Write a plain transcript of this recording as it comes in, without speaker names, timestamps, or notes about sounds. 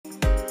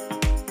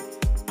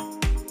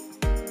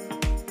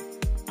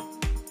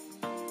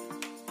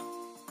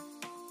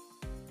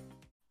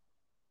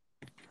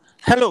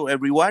Hello,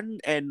 everyone,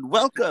 and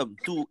welcome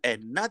to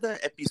another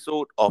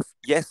episode of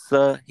Yes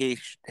Sir, Hey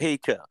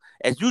Sir.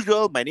 As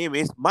usual, my name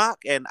is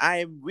Mark, and I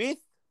am with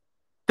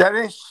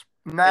Dennis,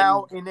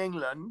 now and in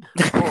England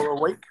for a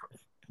week.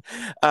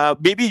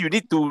 maybe you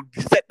need to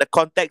set the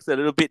context a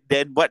little bit.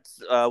 Then, what's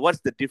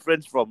the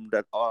difference from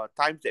the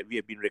times that we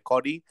have been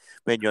recording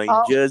when you're in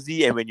Oh,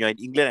 Jersey and when you're in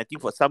England? I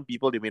think for some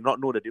people they may not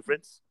know the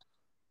difference.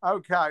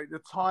 okay. The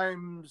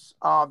times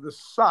are the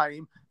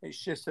same.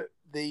 It's just that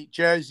the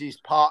Jersey is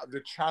part of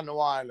the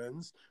Channel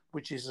Islands,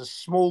 which is a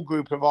small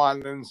group of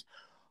islands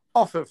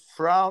off of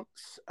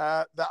France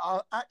that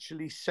are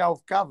actually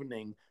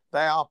self-governing.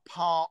 They are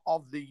part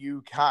of the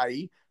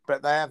UK,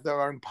 but they have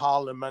their own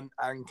parliament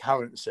and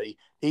currency.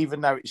 Even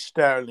though it's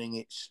sterling,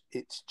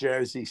 it's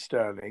Jersey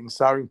sterling.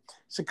 So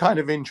it's a kind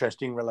of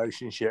interesting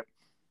relationship.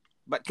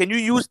 But can you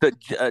use the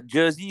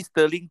Jersey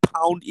sterling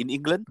pound in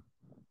England?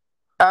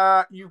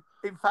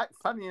 In fact,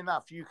 funny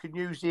enough, you can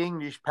use the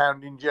English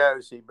pound in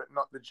Jersey, but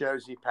not the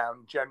Jersey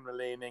pound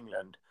generally in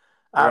England.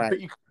 Right. But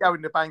you can go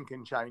in the bank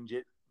and change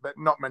it, but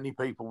not many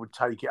people would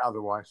take it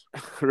otherwise.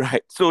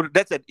 Right. So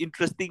that's an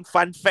interesting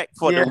fun fact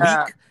for the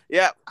Yeah, week.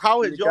 Yeah.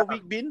 How there has you your go.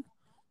 week been?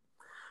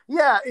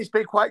 Yeah, it's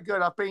been quite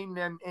good. I've been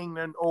in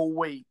England all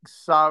week,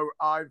 so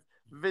I've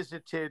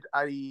visited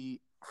a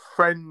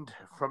friend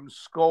from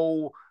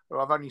school who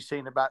I've only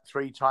seen about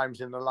three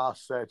times in the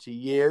last 30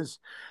 years.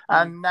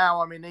 Mm. And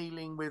now I'm in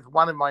Ealing with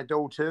one of my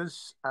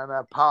daughters and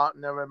a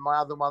partner, and my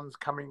other one's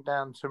coming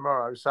down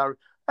tomorrow. So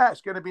that's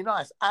going to be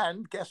nice.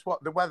 And guess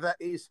what? The weather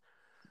is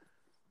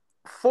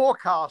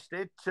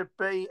forecasted to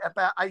be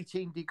about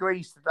 18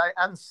 degrees today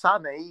and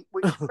sunny,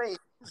 which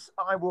means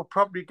I will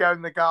probably go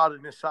in the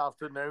garden this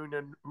afternoon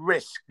and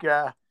risk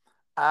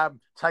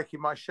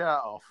taking my shirt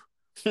off.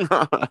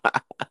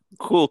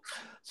 Cool.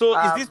 So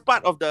Um, is this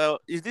part of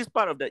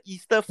the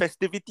Easter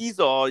festivities,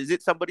 or is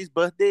it somebody's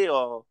birthday,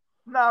 or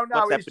no,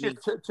 what's it's happening?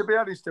 just to be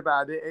honest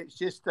about it. It's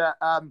just that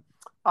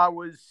I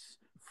was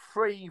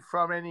free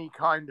from any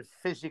kind of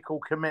physical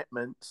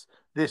commitments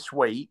this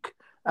week,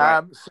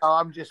 Right. so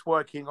I'm just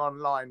working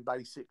online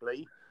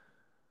basically,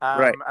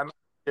 Right. and I can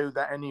do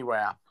that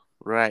anywhere.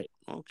 Right.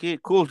 Okay,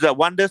 cool. The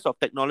wonders of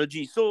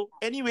technology. So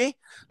anyway,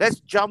 let's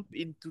jump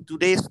into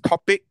today's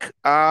topic.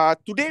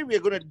 Today we're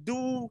gonna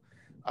do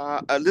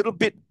a little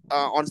bit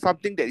on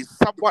something that is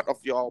somewhat of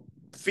your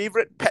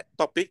favorite pet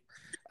topic.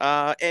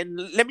 And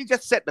let me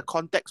just set the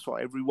context for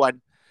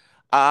everyone.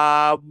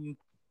 Um,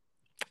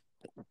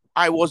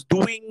 I was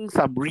doing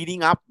some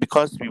reading up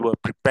because we were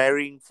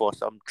preparing for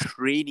some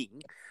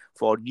training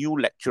for new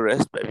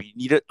lecturers, but we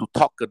needed to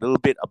talk a little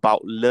bit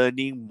about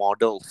learning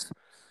models.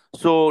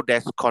 So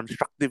there's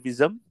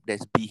constructivism,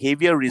 there's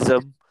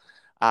behaviorism,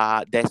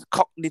 there's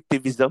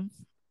cognitivism,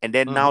 and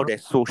then now Mhm.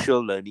 there's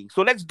social learning.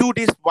 So let's do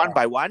this one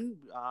by one.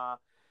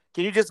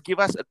 Can you just give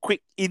us a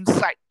quick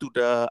insight to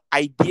the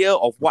idea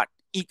of what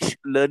each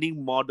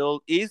learning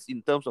model is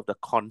in terms of the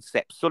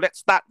concept? So let's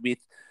start with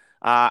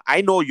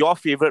I know your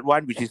favorite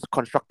one, which is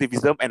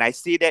constructivism, and I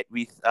say that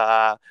with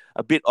a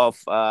bit of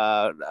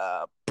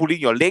pulling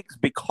your legs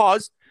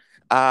because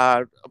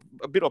uh,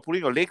 a bit of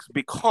pulling your legs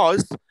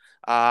because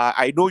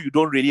I know you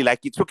don't really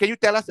like it. So can you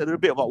tell us a little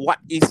bit about what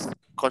is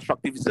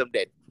constructivism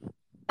then?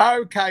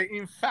 Okay,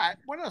 in fact,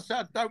 when I say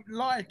I don't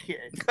like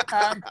it,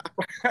 um,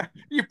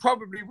 you're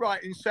probably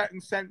right in certain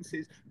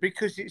senses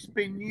because it's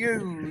been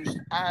used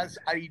as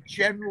a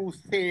general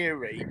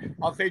theory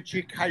of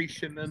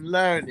education and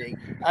learning.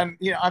 And,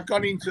 I've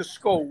gone into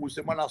schools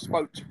and when I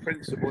spoke to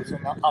principals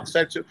and I've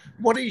said to them,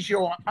 what is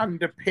your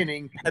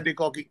underpinning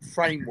pedagogic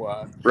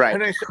framework? Right.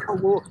 And they said, oh,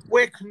 well,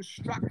 we're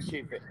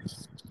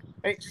constructivists.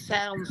 It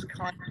sounds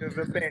kind of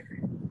a bit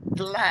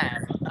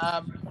glam.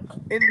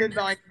 In the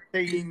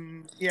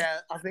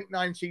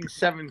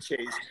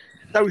 1970s,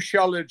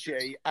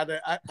 sociology had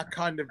a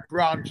kind of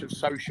branch of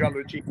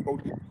sociology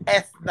called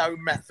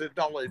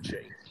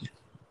ethnomethodology.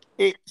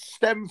 It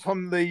stemmed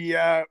from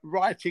the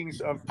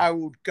writings of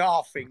old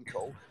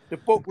Garfinkel. The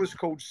book was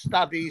called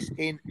Studies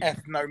in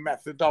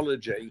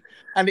Ethnomethodology,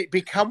 and it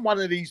became one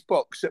of these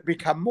books that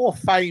become more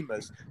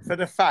famous for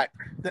the fact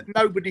that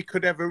nobody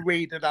could ever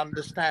read and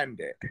understand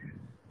it.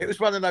 It was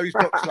one of those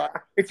books like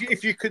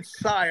if you could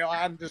say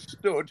I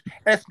understood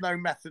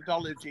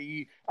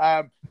ethnomethodology,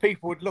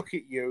 people would look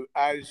at you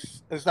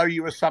as though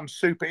you were some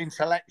super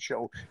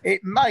intellectual.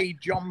 It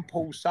made John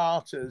Paul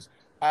Sartre's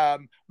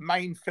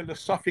main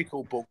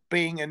philosophical book,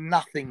 Being and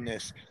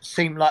Nothingness,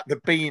 seem like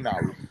the Beano.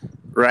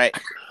 Right.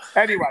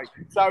 Anyway,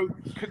 so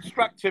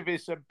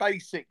constructivism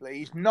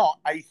basically is not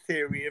a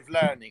theory of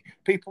learning.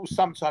 People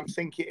sometimes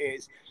think it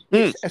is.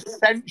 Mm. It's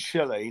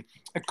essentially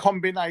a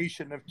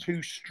combination of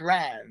two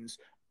strands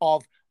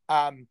of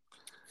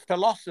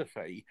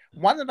philosophy.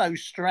 One of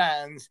those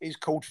strands is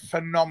called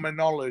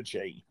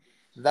phenomenology.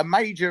 The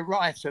major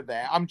writer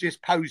there, I'm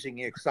just posing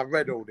here because I've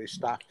read all this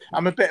stuff.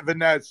 I'm a bit of a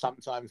nerd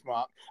sometimes,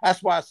 Mark.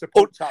 That's why I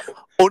support Tubman.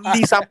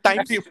 Only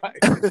sometimes. Anyway,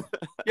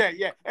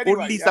 yeah.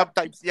 Anyway, Only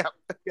sometimes. Yeah.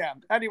 Yeah.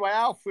 Anyway,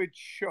 Alfred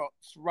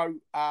Schutz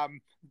wrote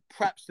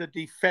perhaps the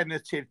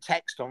definitive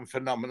text on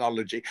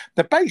phenomenology.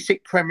 The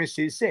basic premise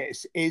is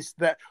this, is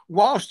that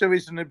whilst there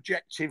is an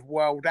objective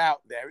world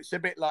out there, it's a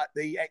bit like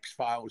the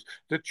X-Files.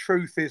 The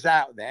truth is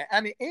out there,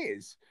 and it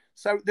is.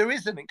 So there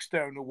is an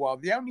external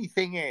world. The only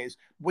thing is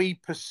we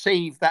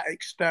perceive that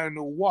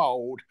external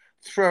world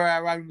through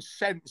our own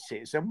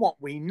senses. And what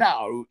we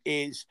know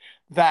is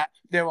that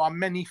there are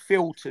many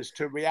filters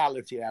to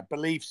reality, our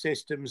belief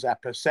systems, our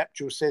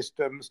perceptual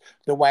systems,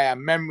 the way our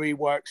memory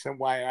works and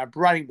the way our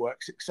brain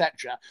works,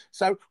 etc.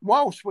 So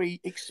whilst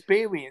we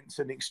experience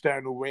an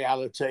external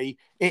reality,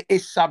 it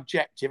is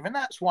subjective. And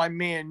that's why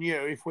me and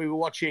you, if we were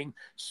watching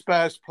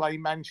Spurs play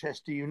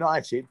Manchester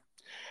United,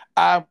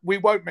 we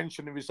won't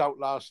mention the result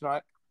last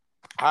night.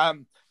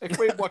 If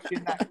we're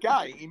watching that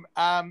game,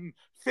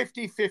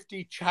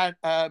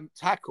 50-50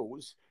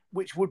 tackles,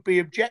 which would be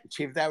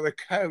objective, they're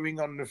occurring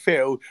on the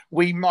field,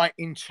 we might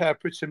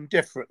interpret them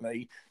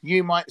differently.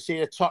 You might see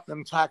a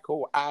Tottenham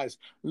tackle as,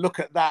 look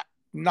at that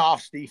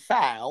nasty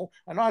foul,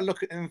 and I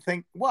look at it and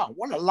think, wow,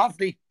 what a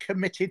lovely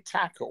committed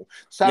tackle.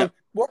 So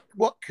what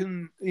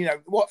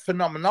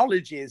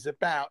phenomenology is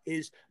about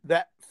is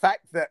that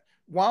fact that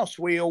whilst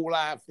we all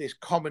have this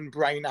common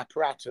brain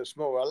apparatus,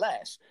 more or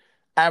less,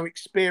 our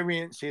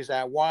experiences,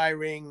 our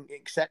wiring,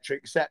 etc.,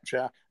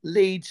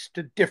 leads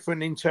to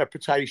different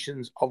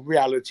interpretations of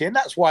reality. And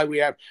that's why we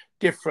have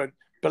different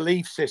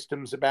belief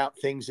systems about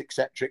things,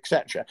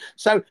 etc.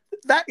 So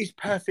that is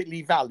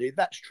perfectly valid.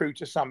 That's true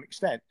to some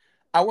extent.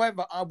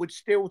 However, I would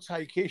still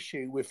take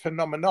issue with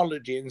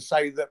phenomenology and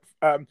say that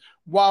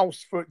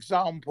whilst, for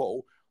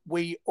example,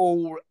 we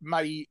all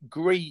may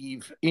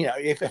grieve,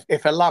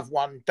 if a loved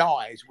one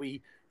dies,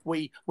 we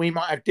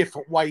might have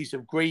different ways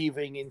of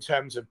grieving in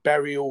terms of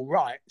burial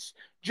rites.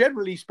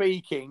 Generally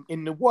speaking,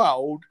 in the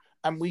world,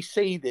 and we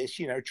see this,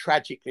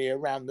 tragically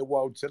around the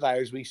world today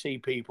as we see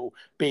people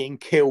being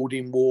killed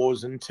in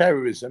wars and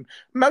terrorism,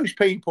 most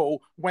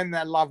people, when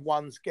their loved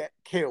ones get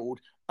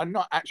killed, are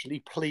not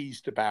actually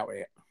pleased about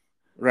it.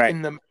 Right.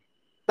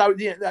 So,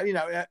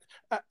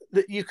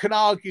 you can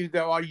argue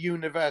there are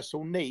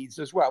universal needs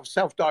as well.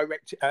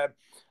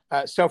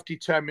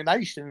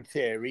 Self-determination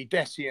theory,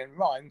 Deci and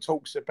Ryan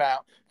talks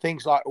about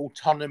things like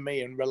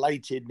autonomy and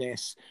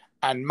relatedness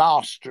and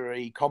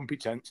mastery,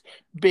 competence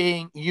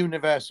being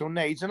universal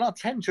needs. And I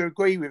tend to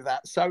agree with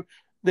that. So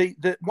the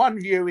one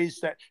view is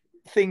that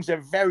things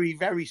are very,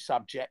 very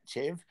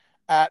subjective.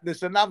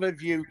 There's another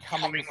view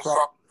coming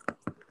from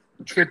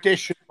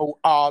traditional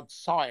hard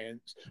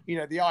science.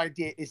 The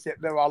idea is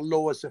that there are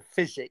laws of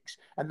physics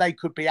and they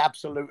could be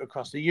absolute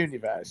across the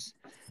universe.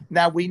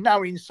 Now, we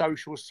know in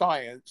social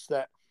science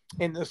that,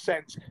 in the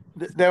sense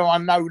that there are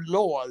no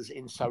laws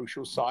in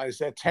social science,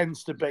 there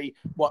tends to be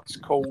what's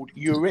called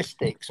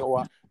heuristics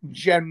or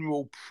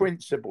general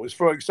principles.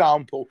 For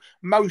example,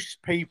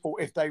 most people,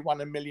 if they won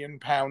 £1 million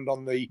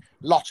on the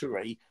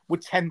lottery,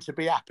 would tend to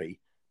be happy,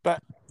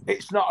 but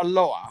it's not a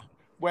law.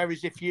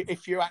 Whereas if you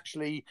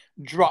actually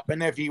drop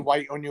an heavy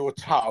weight on your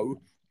toe,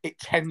 it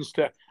tends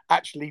to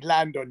actually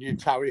land on your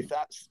toe, if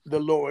that's the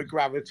law of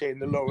gravity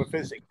and the law of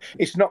physics.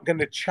 It's not going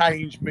to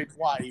change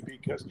midway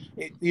because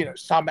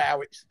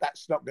somehow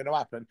that's not going to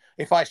happen.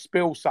 If I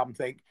spill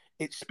something,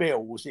 it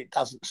spills. It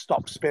doesn't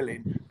stop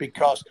spilling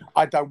because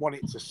I don't want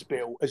it to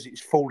spill as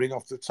it's falling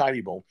off the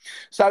table.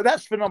 So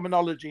that's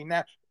phenomenology.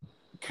 Now,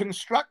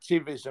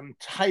 constructivism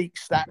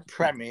takes that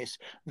premise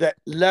that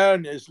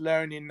learners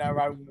learn in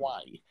their own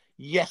way.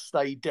 Yes,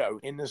 they do,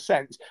 in the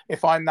sense,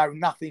 if I know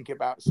nothing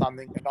about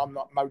something and I'm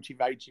not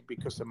motivated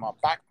because of my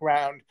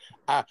background,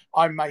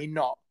 I may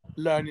not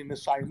learn in the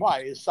same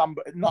way as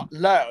somebody, not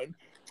learn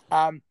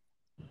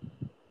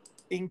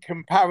in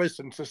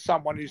comparison to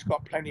someone who's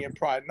got plenty of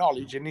prior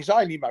knowledge and is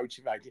highly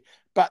motivated.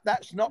 But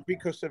that's not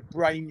because of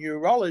brain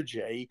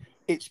neurology,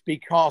 it's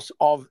because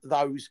of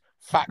those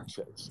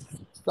factors.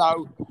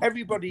 So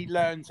everybody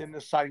learns in the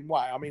same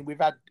way. I mean, we've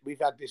had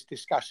this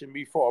discussion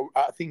before.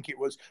 I think it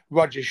was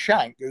Roger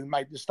Schank who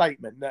made the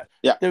statement that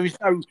there is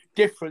no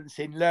difference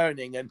in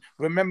learning. And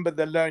remember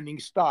the learning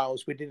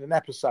styles, we did an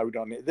episode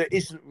on it. There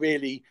isn't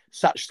really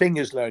such thing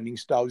as learning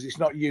styles. It's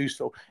not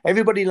useful.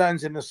 Everybody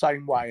learns in the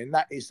same way. And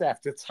that is, they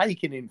have to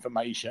take in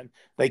information,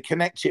 they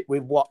connect it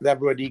with what they've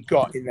already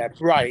got in their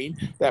brain,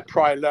 their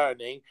prior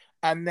learning,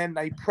 and then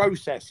they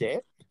process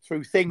it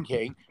through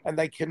thinking, and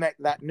they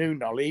connect that new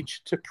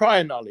knowledge to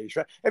prior knowledge.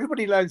 Right?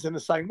 Everybody learns in the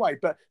same way,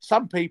 but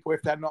some people,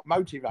 if they're not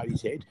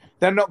motivated,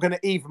 they're not going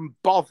to even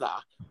bother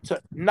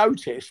to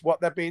notice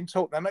what they're being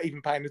taught. They're not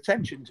even paying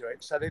attention to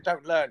it, so they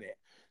don't learn it.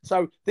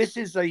 So this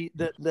is the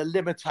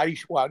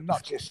limitation. Well,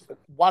 not just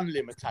one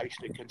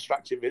limitation of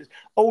constructivism.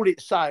 All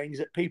it's saying is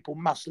that people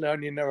must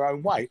learn in their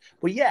own way.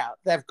 Well, yeah,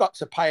 they've got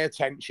to pay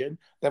attention.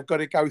 They've got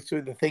to go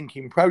through the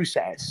thinking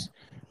process.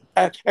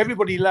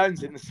 Everybody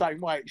learns in the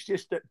same way. It's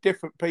just that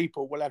different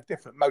people will have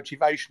different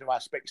motivational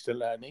aspects to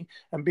learning,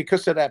 and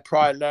because of their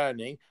prior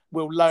learning,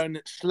 will learn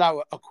at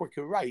slower or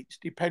quicker rates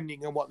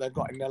depending on what they've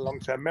got in their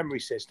long-term memory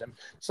system.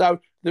 So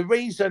the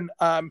reason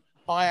I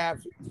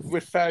have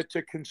referred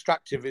to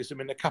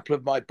constructivism in a couple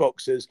of my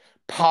books as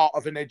part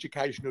of an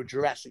educational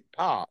Jurassic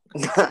Park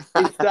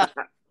is that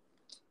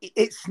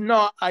it's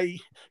not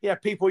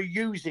people are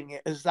using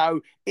it as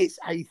though it's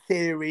a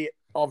theory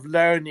of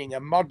learning, a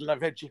model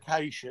of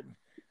education.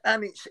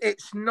 And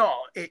it's not.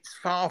 It's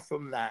far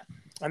from that.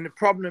 And the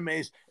problem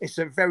is it's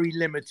a very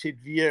limited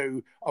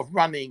view of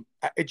running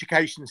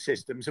education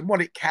systems. And what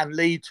it can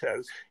lead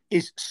to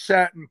is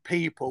certain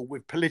people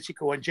with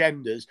political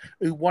agendas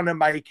who want to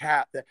make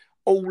out that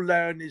all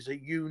learners are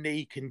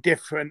unique and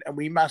different, and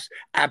we must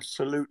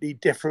absolutely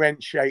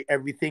differentiate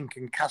everything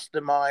and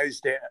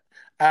customize it,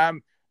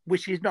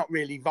 which is not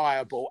really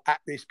viable at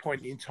this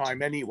point in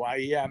time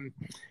anyway.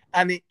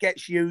 And it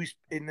gets used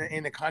in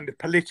a kind of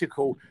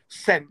political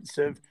sense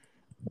of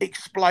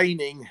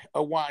explaining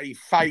away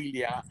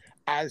failure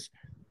as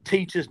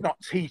teachers not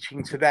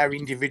teaching to their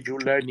individual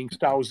learning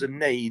styles and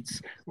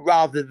needs,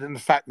 rather than the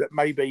fact that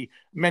maybe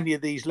many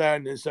of these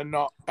learners are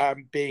not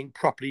being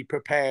properly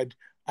prepared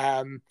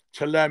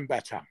to learn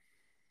better.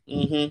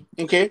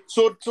 Mm-hmm. Okay,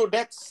 so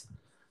that's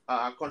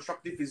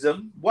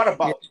constructivism. What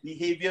about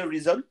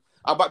behaviorism?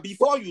 But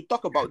before you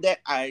talk about that,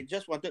 I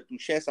just wanted to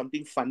share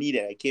something funny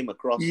that I came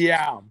across.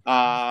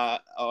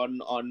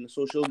 On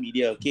social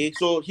media. Okay,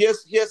 so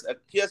here's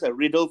a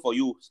riddle for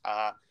you,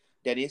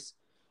 Dennis.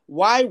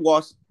 Why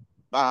was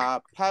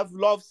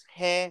Pavlov's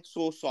hair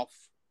so soft?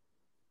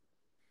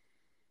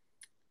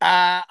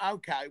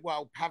 Okay,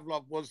 well,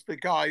 Pavlov was the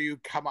guy who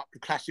come up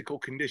with classical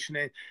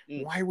conditioning.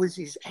 Why was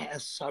his hair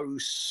so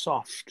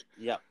soft?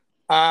 Yeah.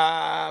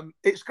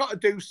 It's got to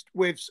do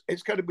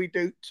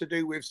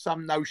with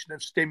some notion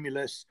of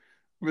stimulus,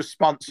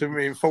 response, and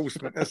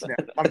reinforcement, isn't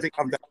it? Something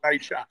of that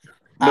nature.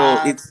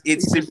 No,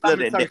 it's simpler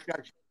than that.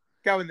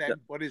 Go on then.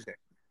 What is it?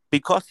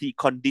 Because he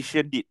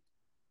conditioned it.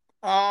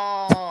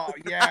 Oh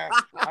yeah,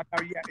 I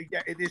know.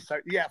 Yeah, it is so.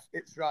 Yeah,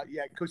 it's right.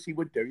 Yeah, because he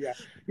would do.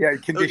 Yeah.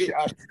 Condition.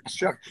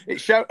 Okay. It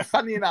showed.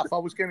 Funny enough, I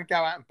was going to go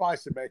out and buy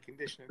some air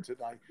conditioning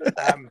today.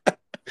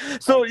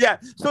 So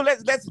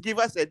let's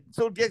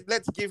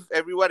give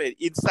everyone an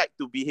insight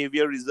to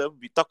behaviorism.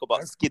 We talk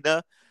about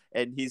Skinner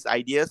and his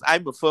ideas.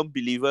 I'm a firm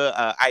believer.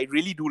 I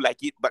really do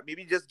like it, but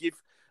maybe just give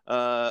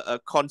a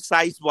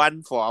concise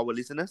one for our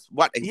listeners.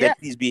 What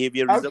exactly is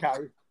behaviorism?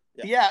 Okay.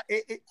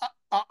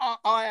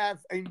 I have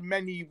in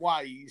many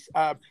ways,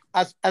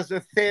 as a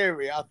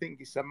theory, I think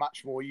it's a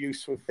much more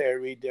useful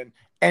theory than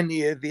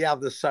any of the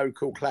other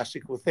so-called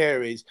classical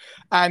theories.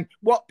 And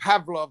what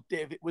Pavlov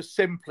did, it was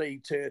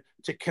simply to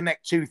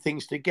connect two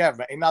things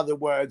together. In other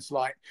words,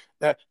 like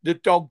the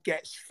dog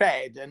gets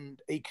fed, and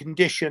he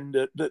conditioned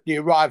the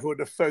arrival of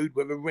the food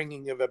with a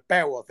ringing of a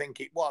bell, I think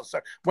it was.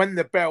 So when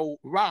the bell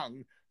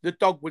rung, the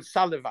dog would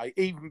salivate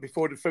even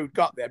before the food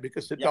got there,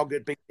 because the dog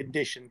had been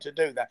conditioned to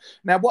do that.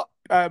 Now, what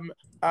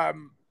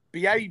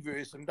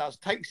behaviorism does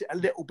takes it a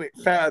little bit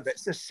further.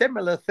 It's a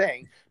similar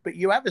thing, but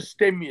you have a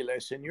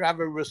stimulus and you have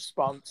a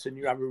response and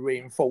you have a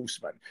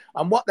reinforcement.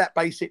 And what that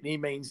basically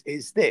means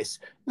is this.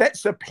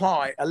 Let's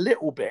apply a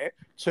little bit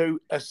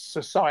to a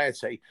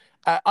society.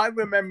 I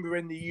remember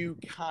in the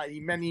UK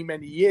many,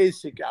 many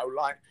years ago,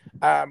 like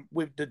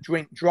with the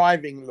drink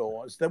driving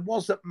laws, there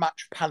wasn't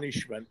much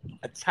punishment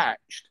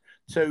attached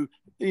to,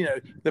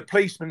 the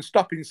policeman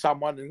stopping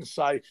someone and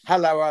say,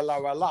 hello.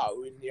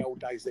 In the old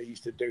days, they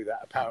used to do that,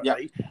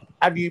 apparently. Yeah.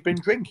 Have you been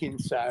drinking,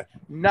 sir?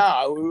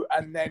 No.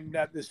 And then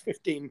there's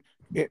 15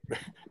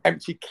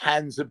 empty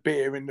cans of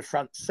beer in the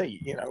front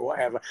seat,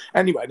 whatever.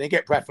 Anyway, they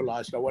get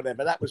breathalyzed or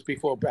whatever. That was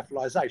before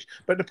breathalyzation.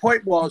 But the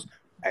point was,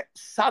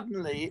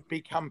 suddenly it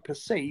become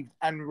perceived,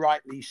 and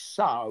rightly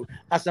so,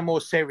 as a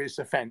more serious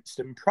offence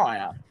than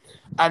prior.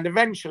 And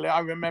eventually, I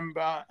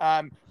remember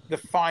the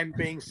fine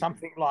being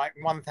something like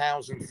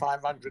 £1,500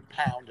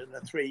 and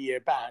a 3-year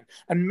ban.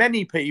 And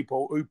many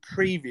people who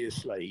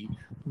previously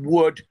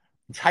would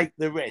take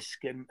the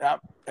risk and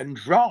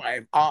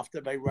drive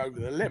after they were over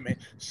the limit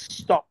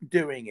stop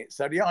doing it.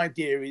 So the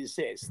idea is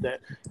this,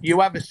 that you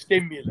have a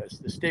stimulus.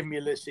 The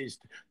stimulus is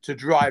to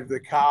drive the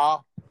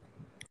car.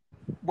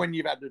 When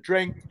you've had a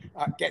drink,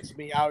 gets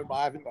me home,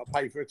 I haven't got to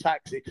pay for a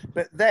taxi.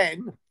 But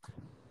then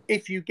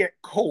if you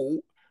get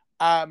caught,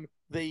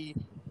 the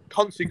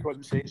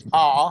consequences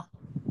are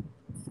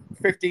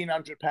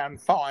 £1,500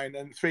 fine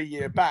and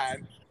 3-year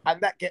ban,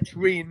 and that gets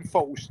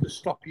reinforced to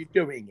stop you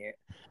doing it.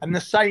 And the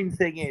same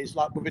thing is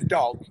like with a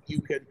dog, you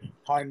can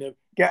kind of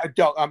get a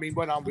dog. I mean,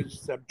 when I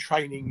was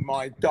training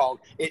my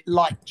dog, it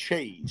liked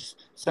cheese.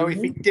 So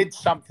if it did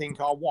something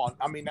I want,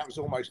 I mean, that was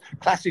almost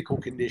classical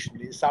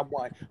conditioning in some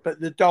way,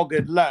 but the dog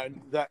had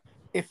learned that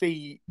if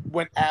he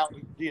went out,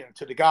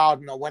 to the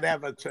garden or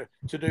whatever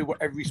to do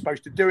whatever he's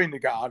supposed to do in the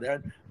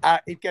garden,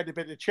 he'd get a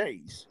bit of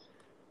cheese.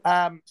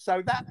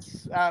 So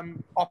that's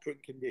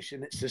operant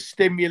condition. It's a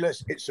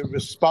stimulus, it's a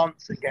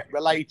response that get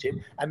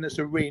related, and there's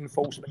a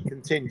reinforcement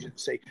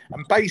contingency.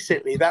 And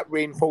basically, that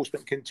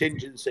reinforcement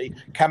contingency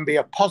can be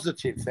a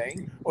positive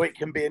thing or it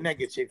can be a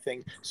negative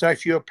thing. So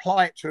if you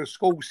apply it to a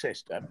school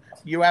system,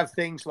 you have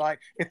things like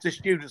if the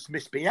students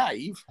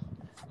misbehave,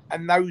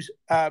 and those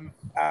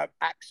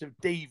acts of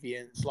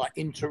deviance, like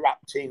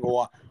interrupting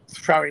or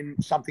throwing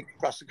something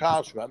across the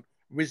classroom,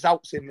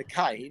 results in the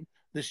cane.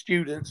 The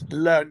students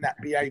learn that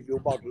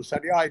behavioural model. So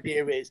the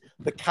idea is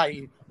the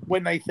cane,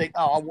 when they think,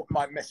 oh, I wouldn't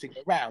mind messing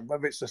around,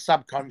 whether it's a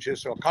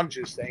subconscious or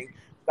conscious thing,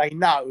 they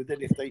know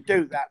that if they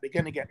do that, they're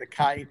going to get the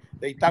cane.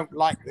 They don't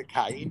like the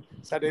cane,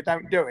 so they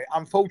don't do it.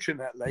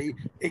 Unfortunately,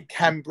 it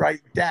can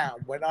break down.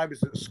 When I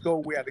was at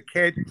school, we had a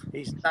kid.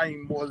 His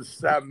name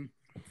was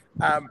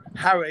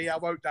Harry. I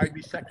won't name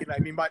his second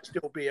name. He might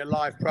still be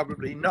alive,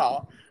 probably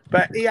not.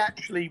 But he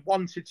actually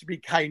wanted to be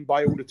caned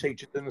by all the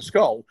teachers in the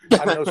school.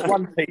 And there was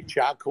one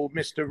teacher called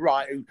Mr.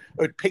 Wright who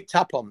had picked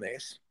up on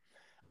this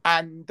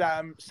and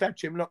said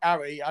to him, look,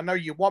 Harry, I know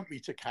you want me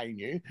to cane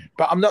you,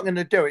 but I'm not going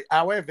to do it.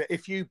 However,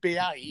 if you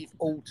behave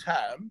all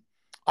term,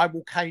 I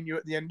will cane you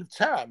at the end of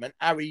term. And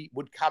Harry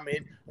would come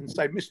in and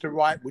say, Mr.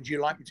 Wright, would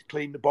you like me to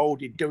clean the board?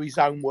 He'd do his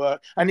own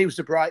work. And he was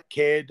a bright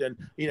kid and,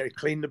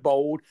 clean the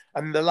board.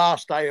 And the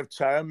last day of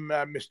term,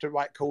 Mr.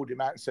 Wright called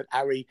him out and said,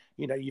 Harry,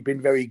 you've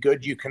been very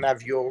good. You can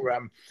have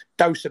your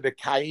dose of the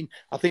cane.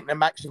 I think the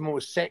maximum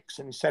was 6.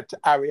 And he said to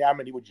Harry, how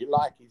many would you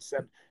like? He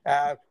said,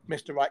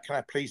 Mr. Wright, can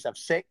I please have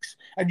 6?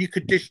 And you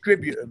could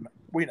distribute them,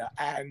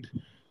 and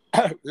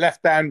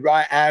left hand,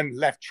 right hand,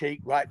 left cheek,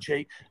 right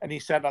cheek. And he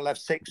said, I'll have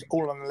 6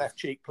 all on the left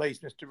cheek, please,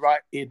 Mr.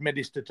 Wright. He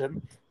administered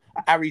them.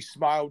 Harry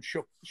smiled,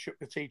 shook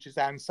the teacher's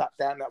hand, sat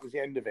down. That was the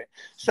end of it.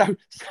 So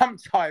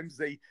sometimes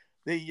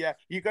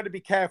you've got to be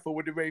careful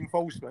with the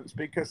reinforcements,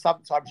 because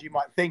sometimes you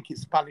might think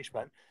it's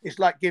punishment. It's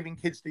like giving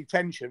kids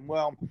detention.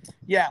 Well,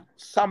 yeah,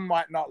 some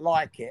might not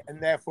like it and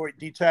therefore it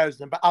deters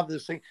them, but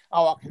others think,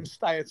 oh, I can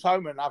stay at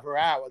home another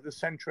hour, the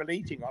central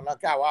heating on, I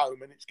go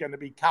home and it's going to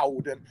be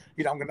cold and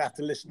I'm going to have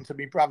to listen to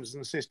my brothers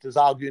and sisters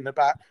arguing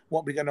about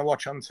what we're going to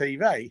watch on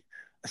TV.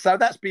 So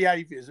that's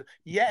behaviours.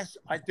 Yes,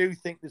 I do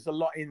think there's a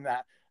lot in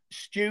that.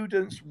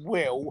 Students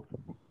will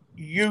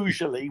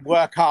usually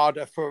work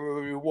harder for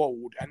a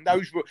reward, and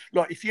those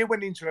like if you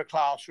went into a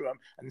classroom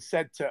and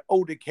said to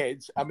all the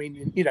kids, I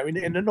mean,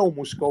 in a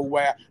normal school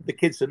where the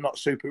kids are not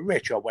super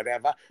rich or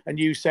whatever, and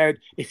you said,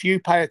 if you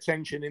pay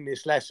attention in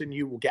this lesson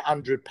you will get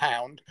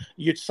 £100,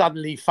 you'd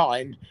suddenly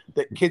find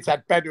that kids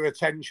had better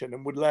attention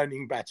and were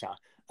learning better.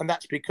 And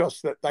that's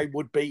because that they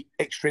would be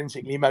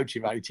extrinsically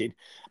motivated.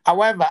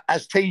 However,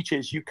 as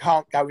teachers, you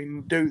can't go in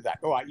and do that.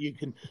 All right, you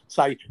can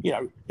say,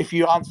 if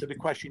you answer the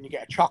question, you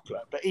get a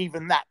chocolate. But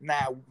even that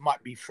now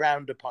might be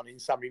frowned upon in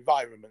some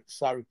environments.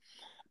 So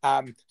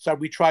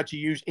we try to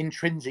use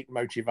intrinsic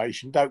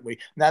motivation, don't we?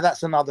 Now,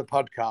 that's another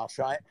podcast,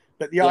 right?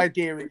 But the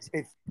idea is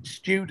if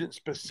students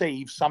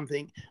perceive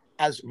something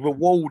as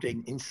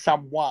rewarding in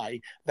some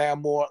way, they are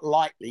more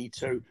likely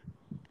to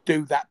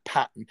do that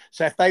pattern.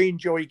 So if they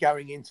enjoy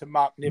going into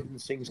Mark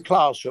Nivensing's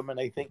classroom and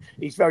they think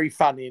he's very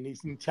funny and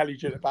he's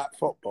intelligent about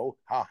football,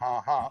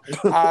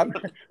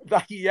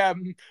 they're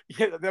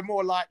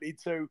more likely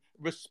to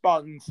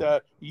respond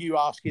to you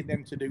asking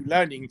them to do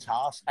learning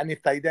tasks. And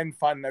if they then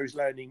find those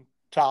learning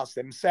tasks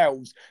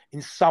themselves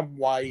in some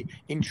way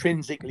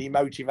intrinsically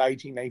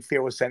motivating, they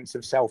feel a sense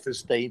of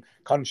self-esteem,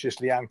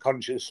 consciously,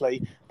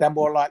 unconsciously, they're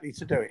more likely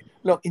to do it.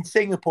 Look, in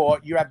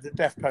Singapore, you have the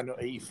death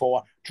penalty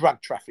for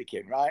drug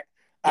trafficking, right?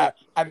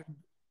 And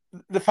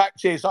the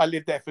fact is, I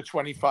lived there for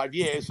 25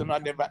 years and I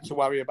never had to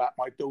worry about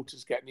my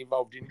daughters getting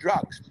involved in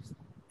drugs.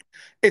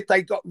 If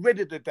they got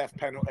rid of the death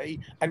penalty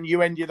and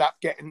you ended up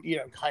getting, you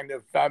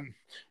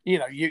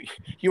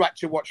had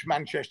to watch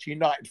Manchester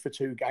United for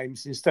 2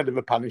 games instead of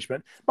a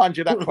punishment. Mind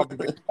you, that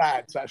probably was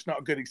bad, so it's not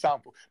a good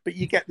example. But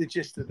you get the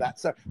gist of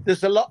that. So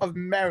there's a lot of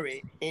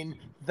merit in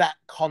that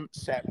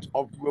concept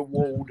of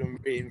reward and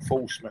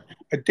reinforcement.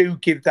 I do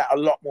give that a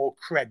lot more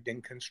cred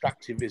than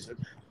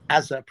constructivism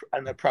as an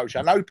approach.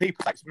 I know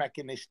people think it's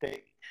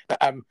mechanistic.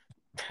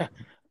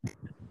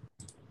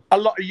 A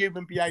lot of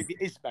human behaviour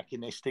is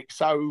mechanistic,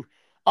 so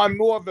I'm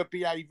more of a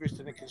behaviourist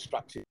than a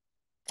constructive.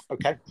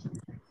 Okay.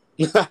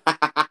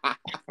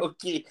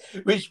 Okay,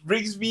 which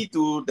brings me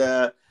to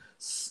the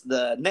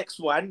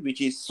next one,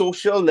 which is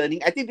social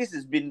learning. I think this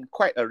has been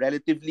quite a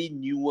relatively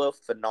newer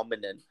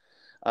phenomenon.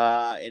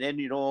 And then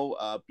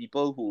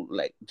people who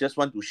just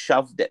want to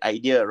shove that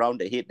idea around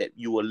the head that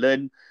you will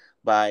learn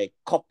by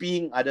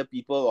copying other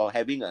people or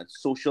having a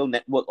social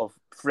network of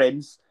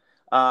friends.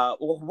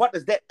 What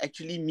does that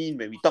actually mean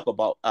when we talk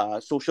about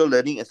social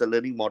learning as a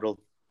learning model?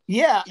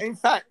 Yeah, in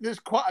fact, there's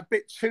quite a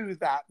bit to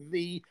that.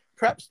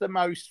 Perhaps the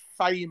most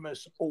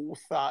famous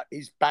author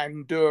is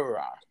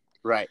Bandura.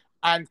 Right.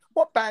 And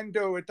what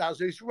Bandura does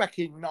is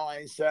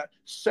recognise that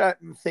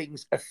certain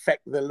things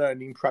affect the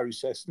learning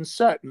process, and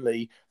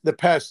certainly the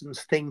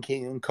person's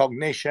thinking and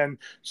cognition,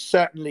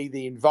 certainly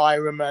the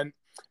environment,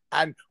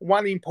 And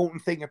one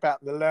important thing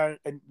about the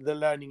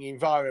learning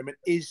environment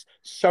is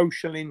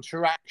social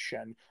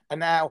interaction. And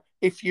now,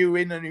 if you're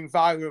in an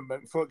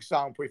environment, for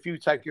example, if you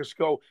take your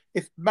school,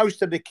 if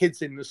most of the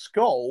kids in the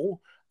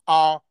school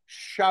are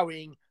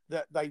showing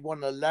that they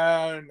want to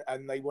learn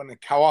and they want to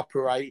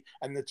cooperate,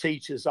 and the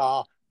teachers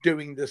are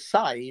doing the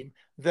same,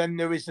 then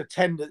there is a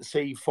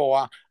tendency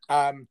for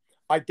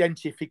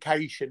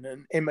identification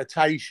and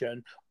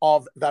imitation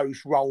of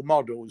those role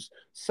models.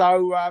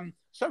 So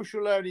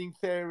social learning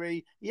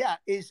theory,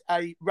 is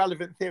a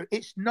relevant theory.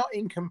 It's not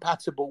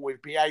incompatible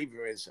with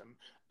behaviorism,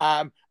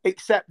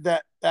 except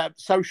that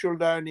social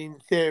learning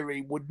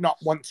theory would not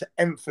want to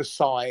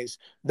emphasize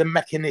the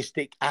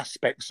mechanistic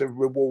aspects of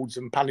rewards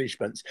and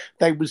punishments.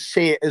 They would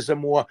see it as a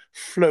more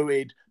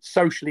fluid,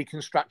 socially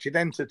constructed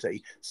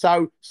entity.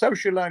 So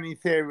social learning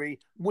theory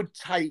would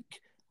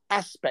take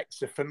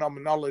aspects of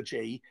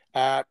phenomenology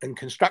and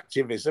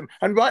constructivism,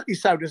 and rightly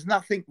so. There's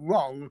nothing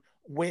wrong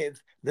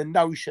with the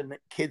notion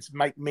that kids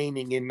make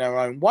meaning in their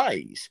own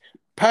ways.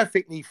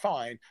 Perfectly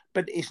fine,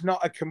 but it's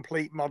not a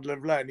complete model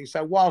of learning.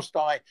 So whilst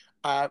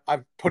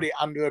I've put it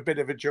under a bit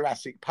of a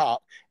Jurassic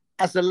Park,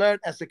 as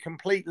a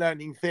complete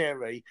learning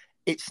theory,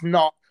 it's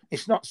not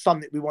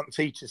something we want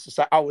teachers to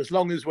say, oh, as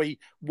long as we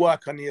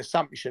work on the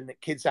assumption that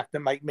kids have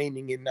to make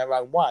meaning in their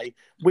own way,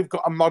 we've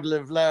got a model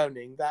of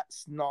learning.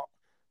 That's not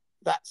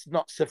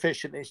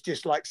sufficient. It's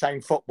just like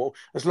saying football,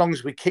 as long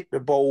as we kick the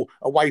ball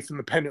away from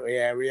the penalty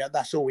area,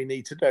 that's all we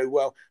need to do.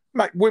 Well,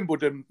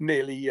 Wimbledon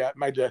nearly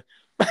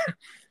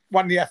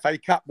won the FA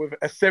Cup with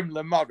a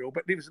similar model,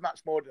 but it was much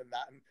more than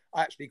that. And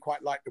I actually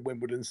quite like the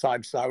Wimbledon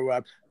side.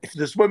 So if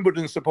there's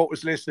Wimbledon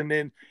supporters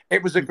listening,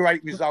 it was a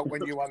great result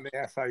when you won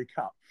the FA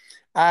Cup.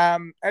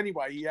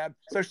 Anyway,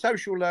 so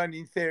social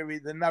learning theory,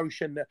 the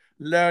notion that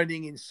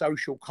learning in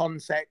social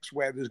contexts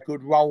where there's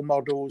good role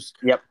models,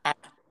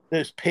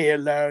 there's peer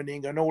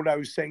learning and all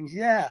those things.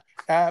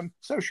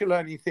 Social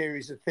learning theory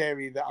is a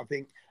theory that I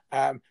think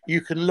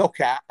you can look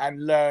at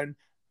and learn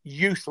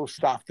useful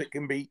stuff that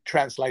can be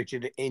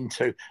translated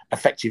into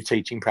effective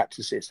teaching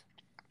practices.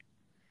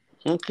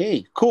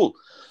 Okay, cool.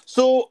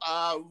 So,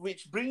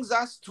 which brings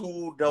us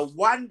to the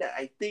one that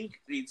I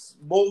think is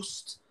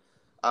most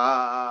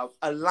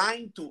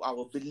aligned to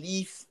our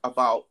belief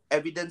about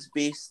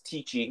evidence-based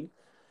teaching,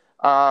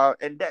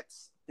 and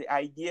that's the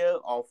idea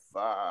of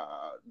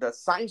the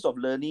science of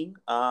learning.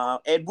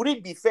 And would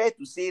it be fair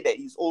to say that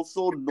it's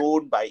also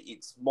known by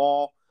its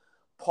more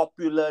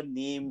popular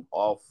name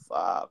of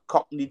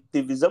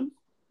cognitivism?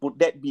 Would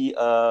that be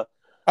a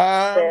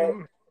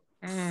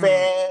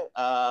fair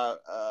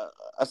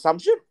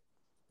assumption?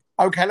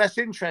 Okay, that's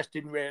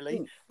interesting,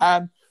 really.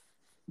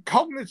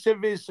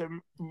 Cognitivism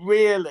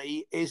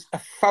really is a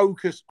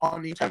focus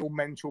on internal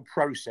mental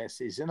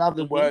processes. In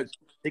other words,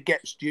 to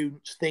get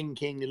students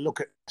thinking and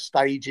look at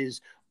stages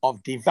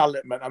of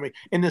development. I mean,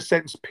 in a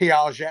sense,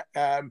 Piaget,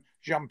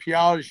 Jean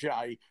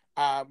Piaget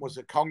was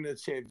a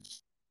cognitive.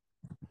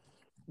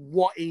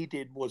 What he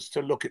did was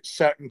to look at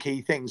certain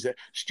key things that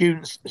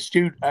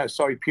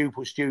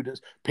pupils,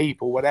 students,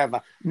 people, whatever,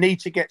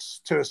 need to get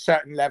to a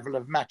certain level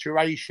of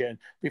maturation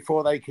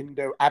before they can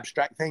do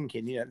abstract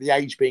thinking, the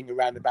age being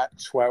around about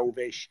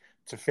 12-ish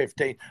to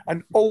 15.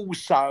 And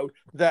also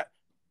that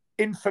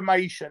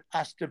information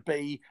has to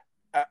be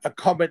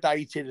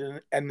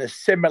accommodated and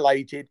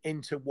assimilated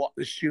into what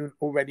the student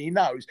already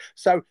knows.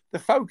 So the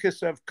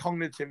focus of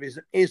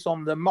cognitivism is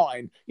on the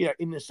mind,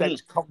 in the sense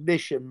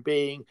cognition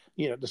being,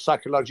 the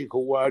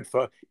psychological word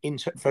for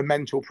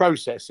mental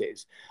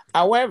processes.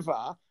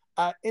 However,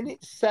 in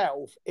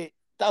itself, it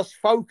does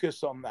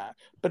focus on that,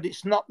 but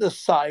it's not the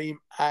same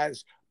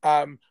as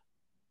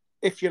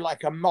if you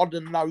like, a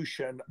modern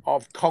notion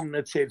of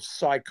cognitive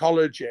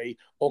psychology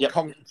or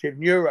cognitive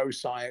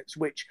neuroscience,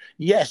 which,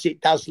 yes, it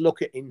does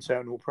look at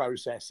internal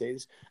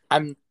processes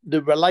and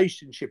the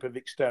relationship of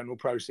external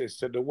process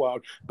to the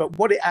world. But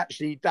what it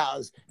actually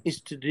does is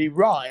to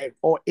derive,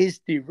 or is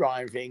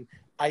deriving,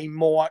 a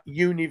more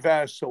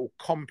universal,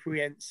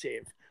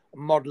 comprehensive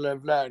model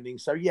of learning.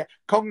 So,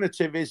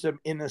 cognitivism,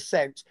 in a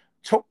sense,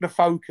 took the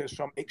focus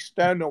from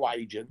external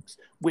agents,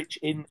 which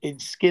in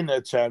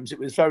Skinner terms, it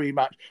was very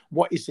much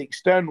what is the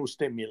external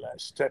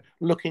stimulus, to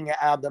looking at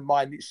how the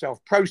mind itself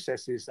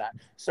processes that.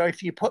 So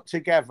if you put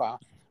together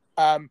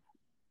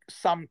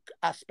some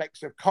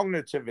aspects of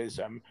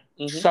cognitivism,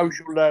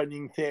 social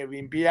learning theory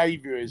and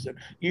behaviorism,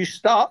 you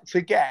start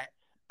to get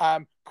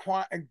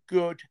quite a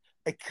good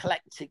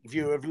eclectic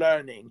view of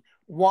learning.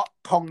 What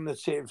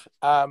cognitive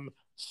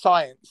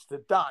science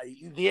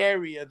today, the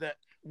area that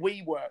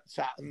we worked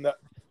at and that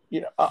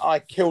I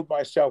killed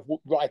myself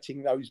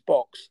writing those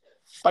books.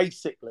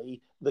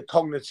 Basically, the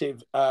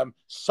cognitive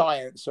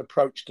science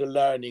approach to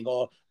learning,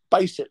 or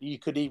basically you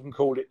could even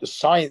call it the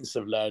science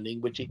of learning,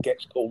 which it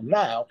gets called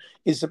now,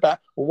 is about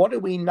what do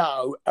we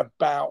know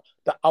about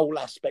the whole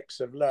aspects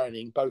of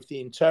learning, both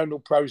the internal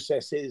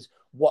processes,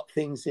 what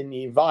things in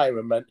the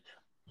environment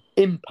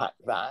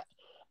impact that,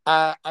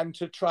 and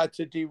to try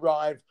to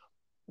derive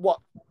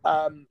what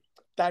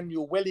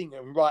Daniel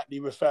Willingham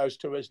rightly refers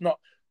to as not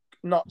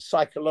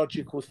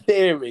psychological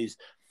theories,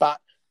 but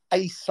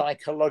a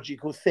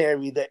psychological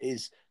theory that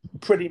is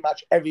pretty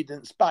much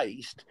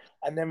evidence-based.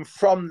 And then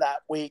from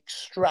that, we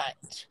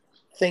extract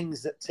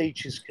things that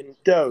teachers can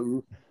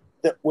do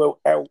that will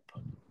help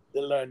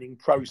the learning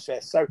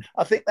process. So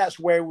I think that's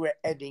where we're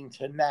heading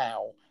to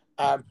now,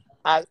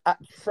 at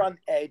front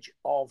edge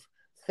of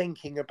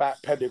thinking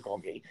about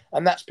pedagogy,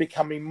 and that's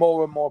becoming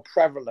more and more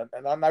prevalent.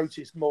 And I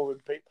notice more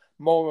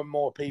and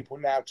more people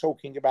now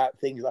talking about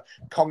things like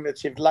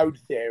cognitive load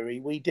theory.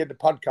 We did a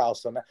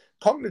podcast on that.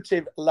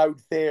 Cognitive load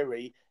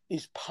theory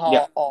is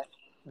part of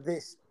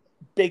this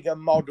bigger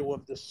model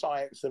of the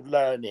science of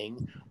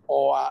learning,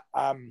 or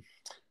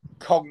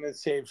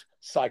cognitive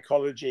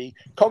psychology.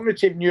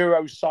 Cognitive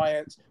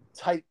neuroscience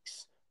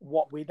takes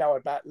what we know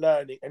about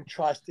learning and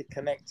tries to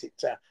connect it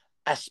to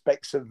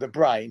aspects of the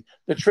brain.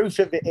 The truth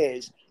of it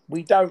is,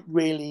 we don't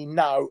really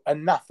know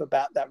enough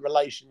about that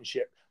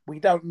relationship. We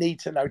don't need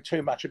to know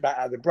too much about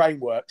how the brain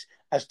works.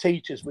 As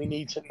teachers, we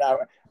need to know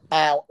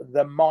how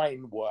the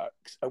mind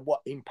works and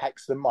what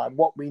impacts the mind.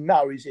 What we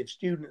know is if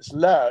students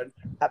learn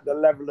at the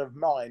level of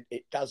mind,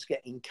 it does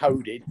get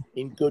encoded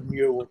in good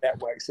neural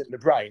networks in the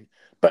brain.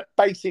 But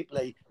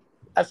basically,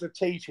 as a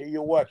teacher,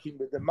 you're working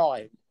with the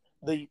mind.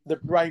 The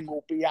brain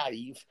will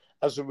behave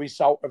as a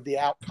result of the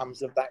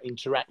outcomes of that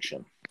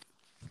interaction.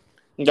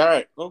 All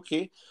right.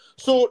 Okay.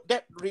 So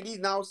that really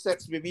now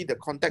sets maybe the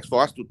context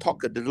for us to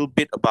talk a little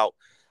bit about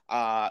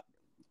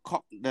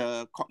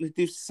the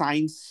cognitive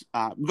science,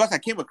 because I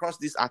came across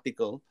this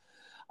article,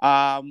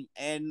 and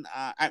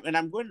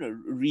I'm going to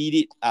read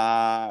it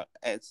I'm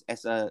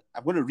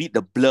going to read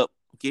the blurb.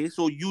 Okay.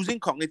 So using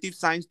cognitive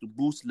science to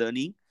boost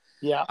learning,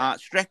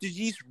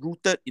 strategies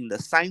rooted in the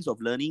science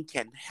of learning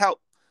can help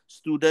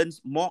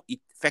students more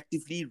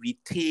effectively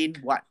retain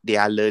what they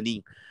are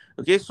learning.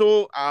 Okay,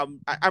 so I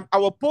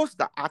will post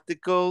the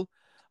article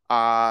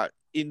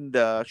in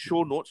the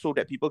show notes so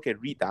that people can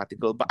read the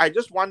article. But I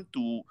just want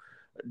to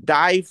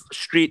dive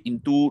straight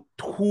into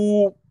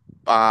two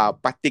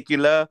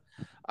particular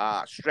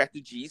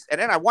strategies, and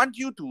then I want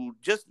you to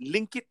just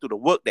link it to the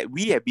work that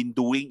we have been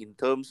doing in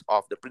terms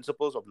of the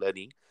principles of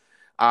learning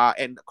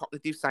and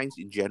cognitive science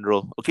in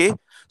general. Okay,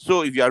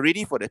 so if you are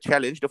ready for the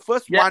challenge, the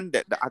first one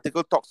that the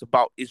article talks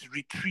about is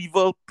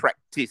retrieval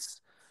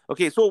practice.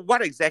 Okay, so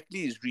what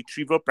exactly is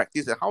retrieval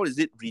practice and how is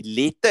it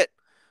related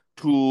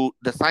to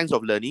the science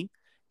of learning?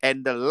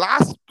 And the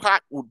last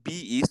part would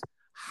be is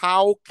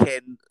how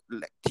can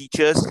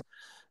teachers,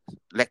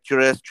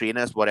 lecturers,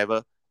 trainers,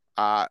 whatever,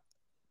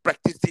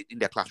 practice it in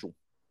their classroom?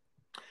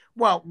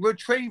 Well,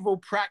 retrieval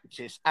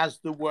practice, as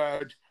the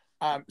word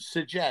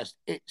suggests,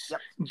 it's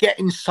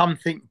getting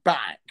something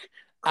back.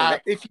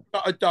 If you've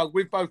got a dog,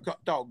 we've both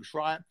got dogs,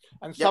 right?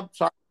 And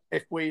sometimes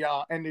if we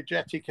are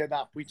energetic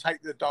enough, we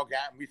take the dog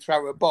out and we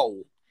throw a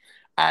ball.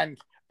 And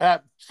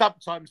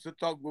sometimes the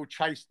dog will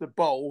chase the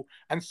ball,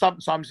 and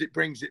sometimes it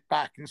brings it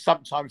back, and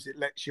sometimes it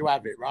lets you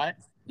have it, right?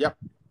 Yep.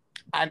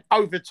 And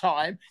over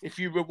time, if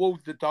you reward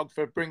the dog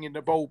for bringing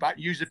the ball back,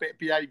 use a bit of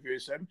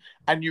behaviorism,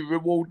 and you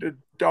reward the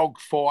dog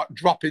for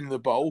dropping the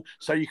ball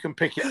so you can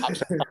pick it up.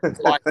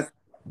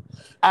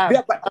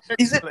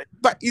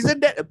 But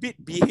isn't that a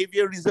bit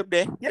behaviorism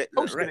there? Yeah,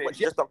 what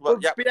you just talked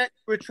about.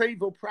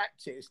 Retrieval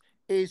practice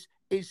is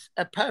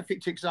a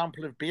perfect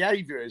example of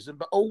behaviorism,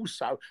 but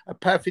also a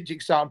perfect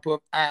example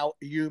of how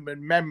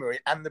human memory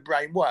and the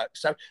brain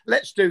works. So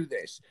let's do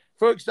this.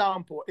 For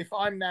example, if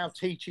I'm now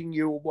teaching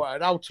you a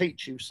word, I'll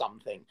teach you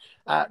something.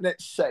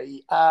 Let's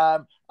see.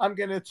 I'm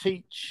going to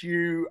teach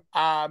you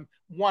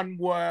one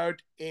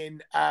word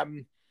in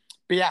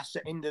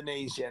Bahasa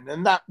Indonesian,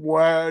 and that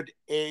word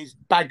is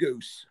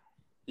bagus.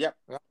 Yep.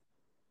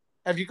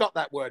 Have you got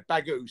that word,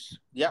 bagus?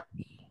 Yep.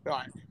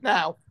 Right.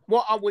 Now,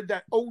 what I would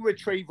all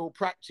retrieval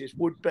practice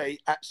would be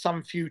at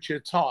some future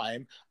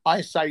time,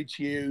 I say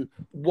to you,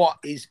 what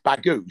is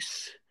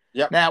bagus?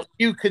 Yep. Now,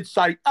 you could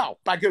say, oh,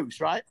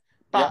 bagus, right?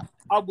 But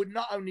I would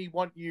not only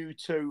want you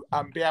to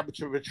be able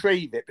to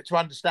retrieve it, but to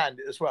understand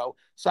it as well.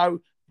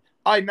 So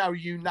I know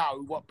you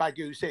know what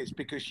bagus is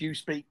because you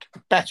speak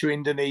better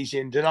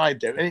Indonesian than I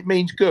do. And it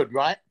means good,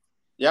 right?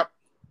 Yep.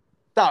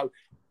 So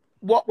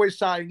what we're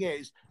saying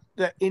is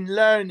that in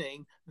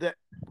learning, that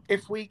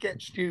if we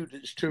get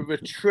students to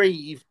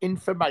retrieve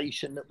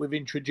information that we've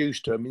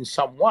introduced to them in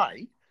some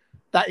way,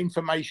 that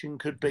information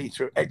could be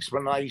through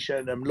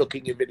explanation and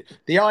looking at it.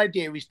 The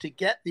idea is to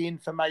get the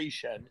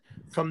information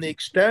from the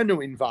external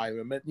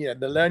environment, the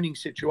learning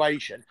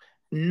situation,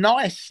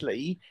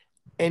 nicely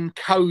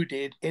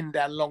encoded in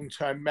their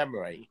long-term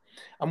memory.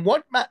 And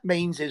what that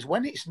means is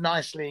when it's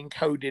nicely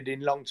encoded in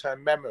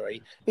long-term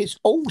memory, it's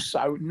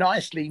also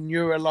nicely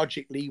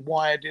neurologically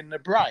wired in the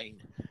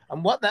brain.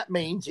 And what that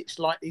means, it's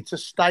likely to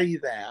stay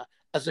there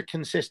as a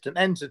consistent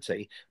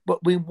entity.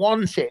 But we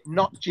want it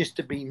not just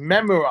to be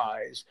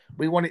memorized,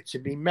 we want it to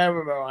be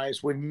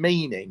memorized with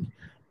meaning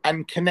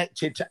and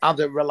connected to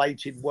other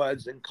related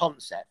words and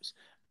concepts.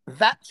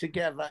 That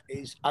together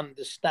is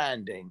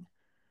understanding.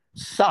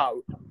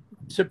 So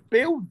to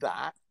build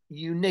that,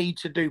 you need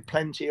to do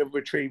plenty of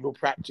retrieval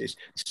practice.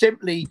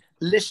 Simply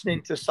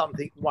listening to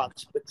something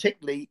once,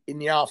 particularly in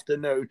the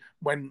afternoon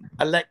when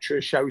a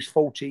lecturer shows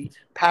 40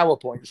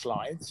 PowerPoint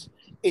slides,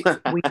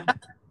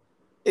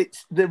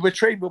 it's the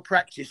retrieval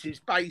practice is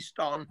based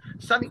on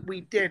something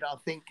we did, I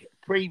think,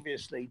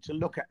 previously to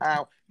look at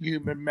how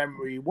human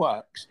memory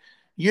works.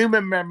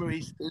 Human memory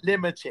is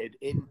limited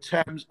in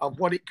terms of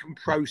what it can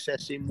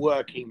process in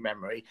working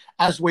memory.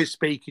 As we're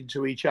speaking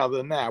to each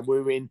other now,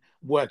 we're in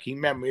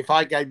working memory. If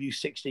I gave you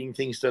 16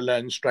 things to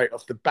learn straight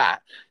off the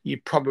bat,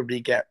 you'd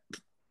probably get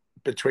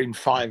between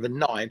 5 and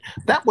 9.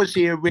 That was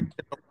the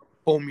original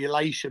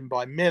formulation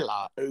by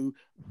Miller, who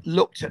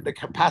looked at the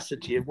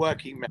capacity of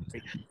working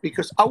memory,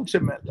 because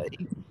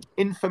ultimately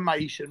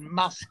information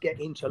must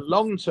get into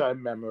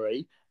long-term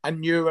memory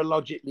and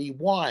neurologically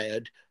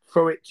wired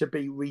for it to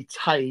be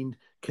retained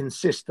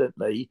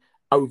consistently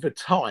over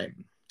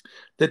time.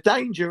 The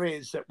danger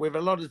is that with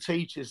a lot of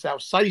teachers, they'll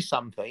say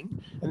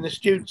something and the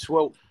students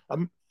will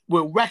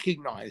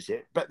recognize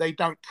it, but they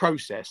don't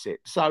process it.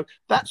 So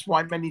that's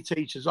why many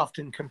teachers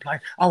often complain,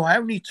 oh, I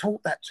only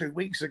taught that 2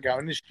 weeks ago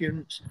and the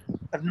students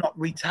have not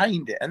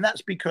retained it. And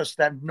that's because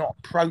they've not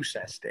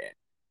processed it.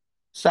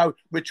 So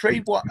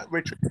retrieval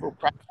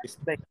practice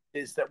thing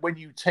is that when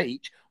you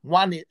teach,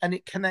 and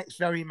it connects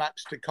very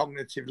much to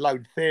cognitive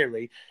load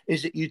theory,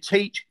 is that you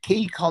teach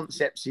key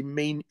concepts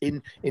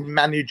in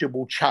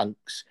manageable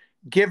chunks.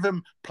 Give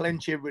them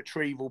plenty of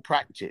retrieval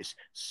practice,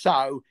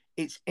 so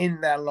it's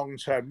in their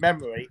long-term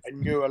memory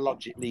and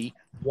neurologically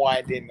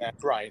wired in their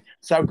brain.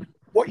 So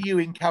what you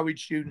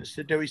encourage students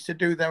to do is to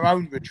do their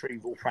own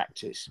retrieval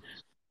practice.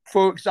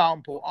 For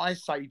example, I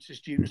say to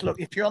students, look,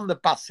 if you're on the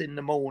bus in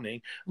the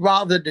morning,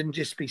 rather than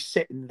just be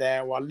sitting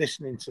there while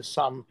listening to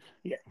some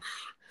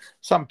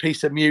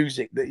piece of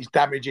music that is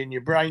damaging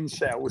your brain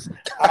cells,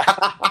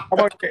 I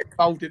won't get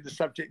involved in the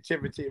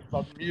subjectivity of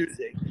modern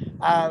music.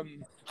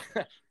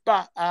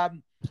 But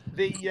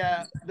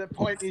the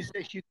point is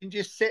this: you can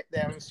just sit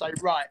there and say,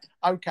 right,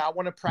 okay, I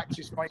want to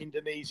practice my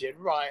Indonesian,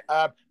 right?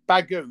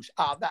 Bagus,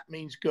 that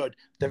means good.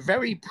 The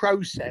very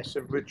process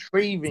of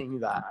retrieving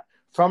that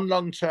from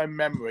long-term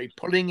memory,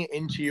 pulling it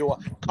into your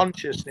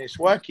consciousness,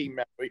 working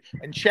memory,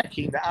 and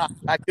checking that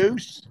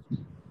bagus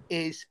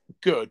is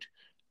good.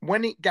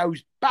 When it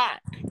goes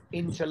back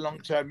into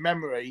long-term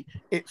memory,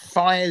 it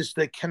fires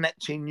the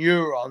connecting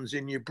neurons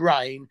in your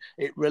brain.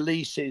 It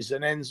releases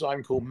an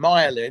enzyme called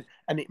myelin,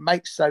 and it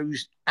makes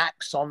those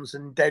axons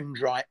and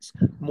dendrites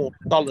more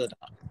solid.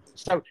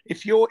 So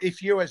if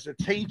you as a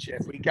teacher,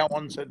 if we go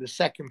on to the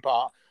second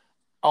part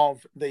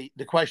of the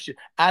question,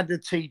 how do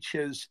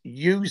teachers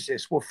use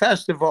this? Well,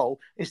 first of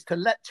all, is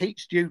to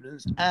teach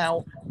students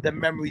how the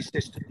memory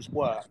systems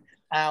work,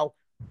 how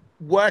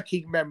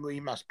working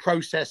memory must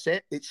process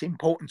it. It's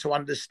important to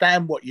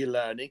understand what you're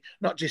learning,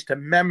 not just to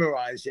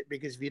memorize it,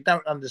 because if you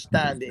don't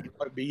understand it, it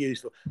won't be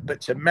useful, but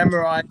to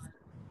memorize,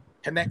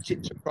 connect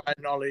it to prior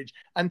knowledge,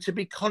 and to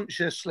be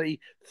consciously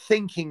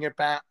thinking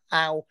about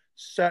how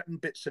certain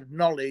bits of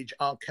knowledge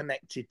are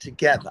connected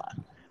together.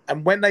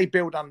 And when they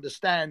build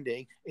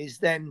understanding, is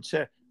then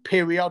to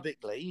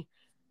periodically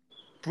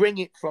bring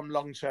it from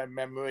long-term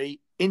memory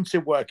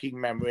into working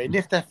memory. And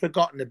if they've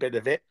forgotten a bit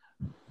of it,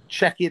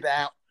 check it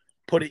out,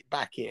 put it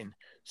back in.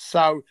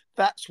 So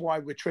that's why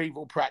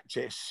retrieval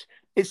practice,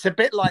 it's a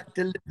bit like,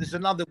 there's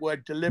another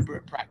word,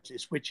 deliberate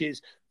practice, which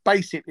is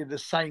basically the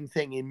same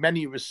thing in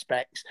many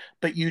respects,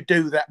 but you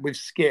do that with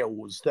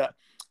skills that,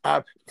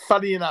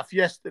 funny enough,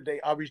 yesterday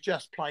I was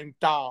just playing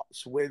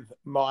darts with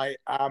my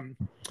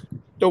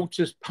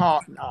daughter's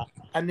partner,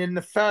 and in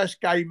the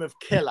first game of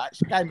Killer,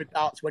 it's a game of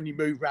darts when you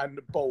move around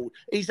the board,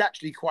 he's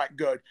actually quite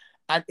good,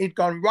 and he'd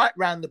gone right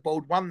round the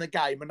board, won the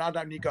game, and I'd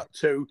only got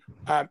to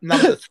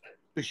number 3,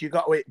 because you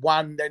got to hit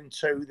 1, then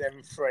 2,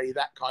 then 3,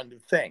 that kind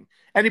of thing.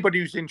 Anybody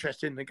who's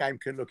interested in the game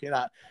can look it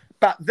up.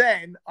 But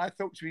then I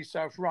thought to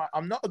myself, right,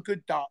 I'm not a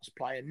good darts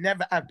player,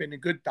 never have been a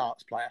good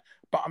darts player,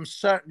 but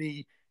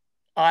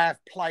I have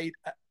played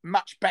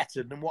much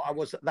better than what I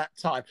was at that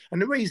time.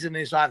 And the reason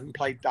is I haven't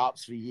played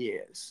darts for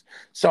years.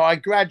 So I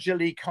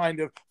gradually kind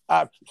of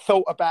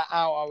thought about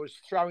how I was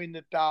throwing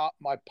the dart,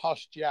 my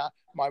posture,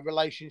 my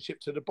relationship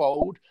to the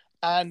board.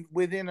 And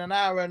within an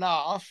hour and a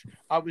half,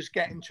 I was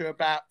getting to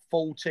about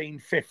 14,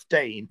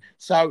 15.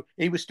 So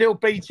he was still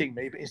beating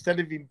me, but instead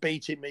of him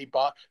beating me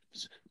by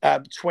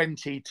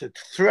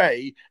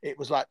 20-3, it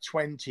was like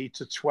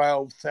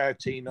 20-12,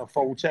 13 or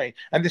 14.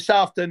 And this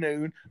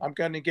afternoon, I'm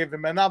going to give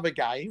him another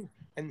game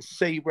and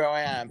see where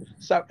I am.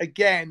 So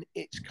again,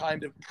 it's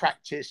kind of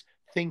practice,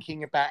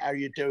 thinking about how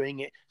you're doing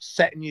it,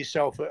 setting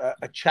yourself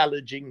a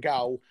challenging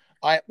goal.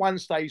 I at one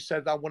stage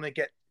said I want to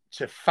get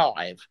to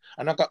 5,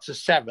 and I got to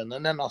 7,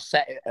 and then I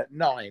set it at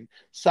 9.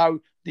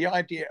 So the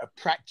idea of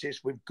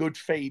practice with good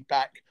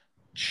feedback,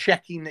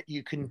 checking that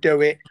you can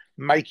do it,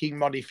 making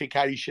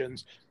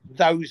modifications,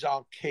 those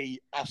are key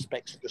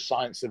aspects of the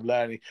science of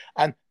learning.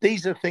 And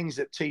these are things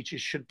that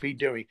teachers should be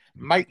doing.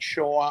 Make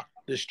sure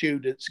the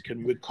students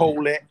can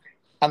recall it,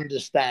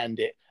 understand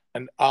it,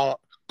 and are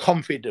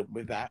confident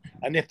with that.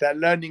 And if they're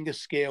learning a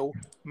skill,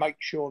 make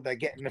sure they're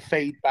getting the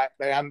feedback,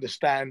 they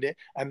understand it,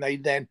 and they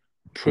then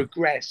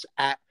progress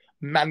at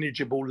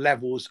manageable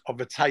levels of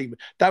attainment.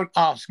 Don't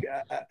ask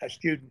a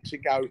student to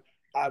go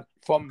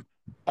from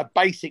a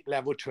basic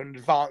level to an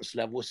advanced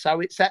level. So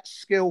it's that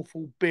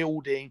skillful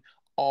building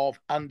of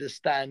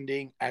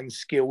understanding and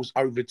skills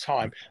over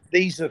time.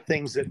 These are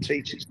things that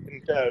teachers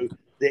can do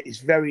that is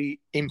very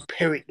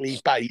empirically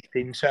based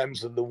in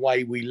terms of the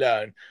way we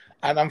learn.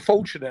 And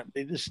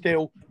unfortunately, there's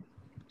still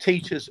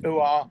teachers who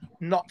are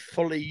not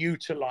fully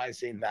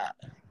utilizing that,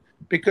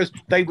 because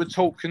they were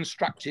taught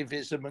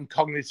constructivism and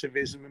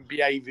cognitivism and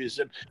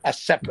behaviorism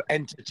as separate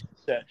entities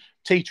at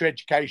teacher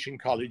education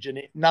college, and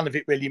none of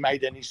it really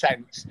made any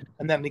sense.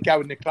 And then they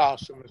go in the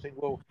classroom and think,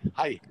 well,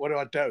 hey, what do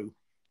I do?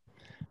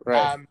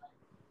 Right.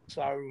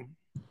 So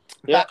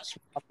that's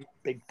one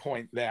big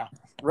point there.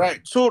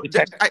 Right. So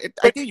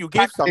I think you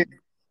gave some...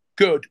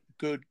 Good.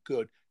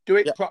 Do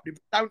it properly.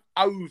 Don't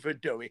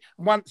overdo it.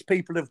 Once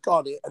people have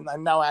got it and they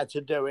know how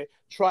to do it,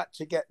 try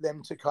to get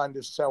them to kind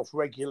of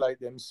self-regulate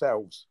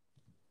themselves.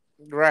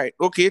 Right.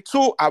 Okay.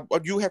 So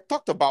you have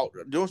talked about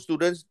those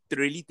students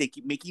really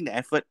making the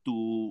effort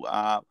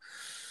to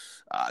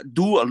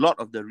do a lot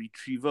of the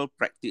retrieval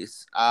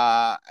practice.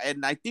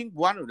 And I think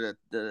one of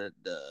the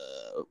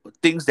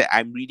things that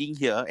I'm reading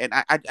here, and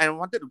I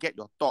wanted to get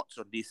your thoughts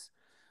on this.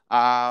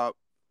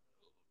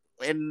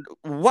 And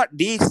what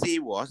they say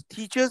was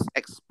teachers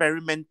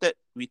experimented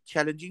with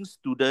challenging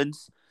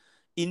students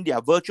in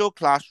their virtual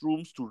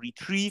classrooms to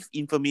retrieve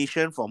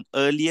information from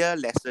earlier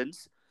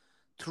lessons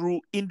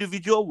through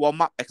individual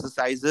warm-up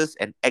exercises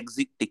and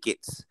exit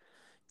tickets.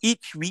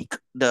 Each week,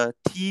 the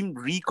team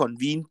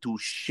reconvened to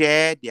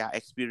share their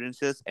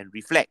experiences and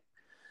reflect.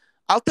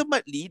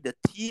 Ultimately, the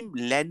team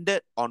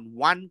landed on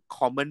one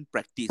common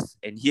practice,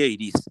 and here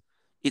it is.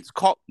 It's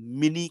called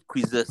mini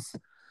quizzes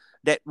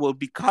that will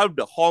become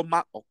the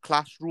hallmark of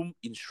classroom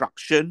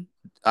instruction.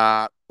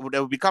 Now,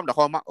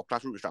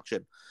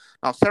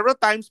 several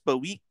times per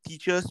week,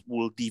 teachers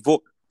will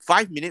devote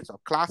 5 minutes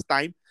of class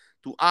time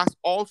to ask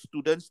all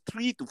students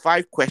 3 to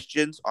 5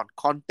 questions on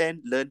content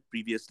learned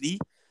previously.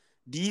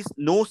 These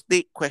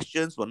no-stake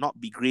questions will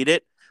not be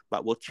graded,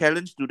 but will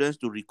challenge students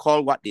to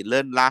recall what they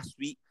learned last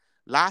week,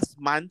 last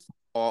month,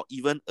 or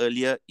even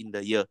earlier in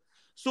the year.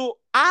 So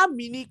are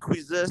mini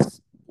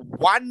quizzes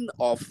one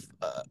of...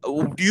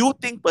 do you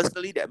think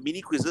personally that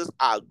mini quizzes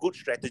are a good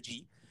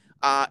strategy?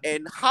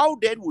 And how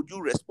then would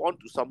you respond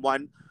to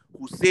someone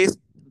who says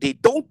they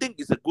don't think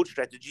it's a good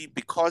strategy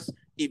because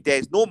if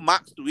there's no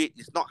marks to it,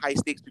 it's not high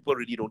stakes, people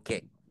really don't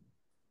care?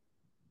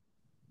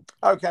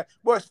 Okay,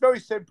 well, it's a very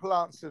simple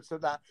answer to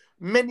that.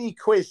 Mini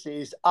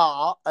quizzes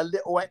are a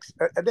little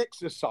an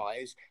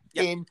exercise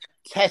in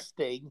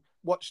testing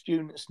what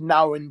students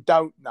know and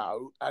don't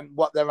know and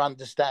what their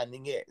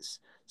understanding is.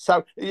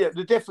 So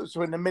the difference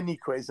between the mini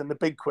quiz and the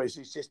big quiz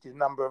is just the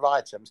number of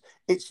items.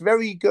 It's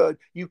very good.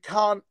 You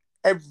can't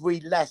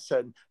every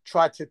lesson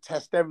try to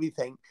test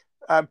everything,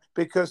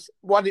 because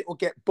one, it will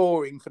get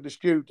boring for the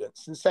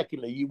students, and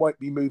secondly, you won't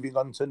be moving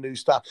on to new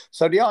stuff.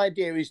 So the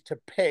idea is to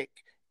pick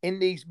in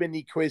these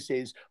mini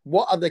quizzes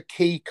what are the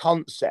key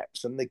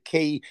concepts and the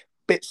key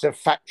bits of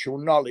factual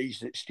knowledge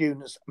that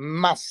students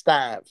must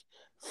have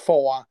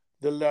for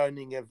the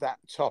learning of that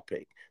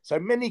topic. So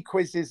mini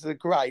quizzes are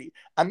great,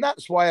 and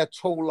that's why a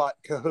tool like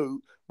Kahoot,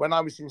 when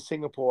I was in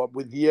Singapore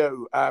with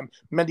you,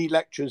 many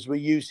lecturers were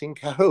using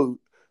Kahoot,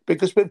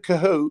 because with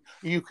Kahoot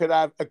you could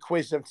have a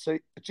quiz of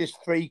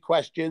just 3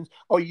 questions,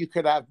 or you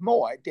could have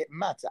more. It didn't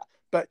matter,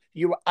 but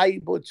you were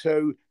able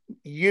to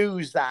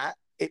use that.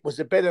 It was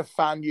a bit of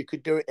fun. You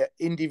could do it at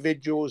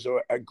individuals or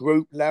at a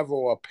group level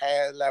or a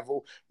pair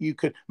level. You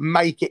could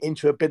make it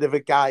into a bit of a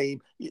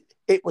game.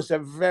 It was a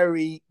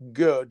very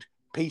good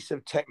piece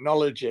of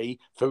technology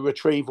for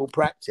retrieval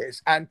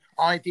practice and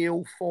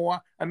ideal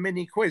for a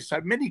mini quiz. So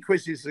mini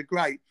quizzes are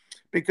great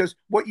because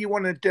what you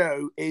want to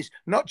do is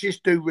not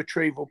just do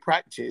retrieval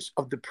practice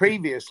of the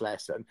previous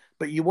lesson,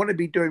 but you want to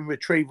be doing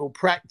retrieval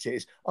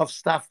practice of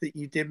stuff that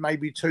you did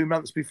maybe 2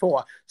 months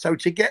before. So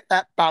to get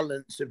that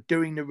balance of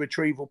doing the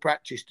retrieval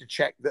practice to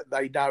check that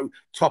they know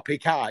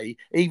topic A,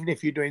 even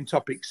if you're doing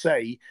topic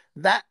C,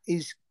 that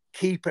is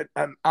keep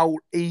an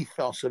old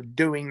ethos of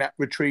doing that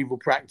retrieval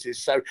practice.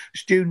 So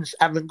students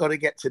haven't got to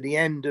get to the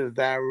end of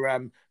their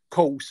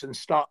course and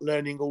start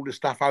learning all the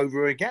stuff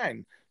over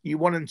again. You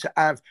want them to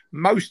have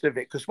most of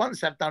it, because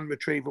once they've done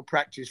retrieval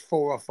practice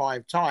 4 or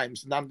 5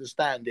 times and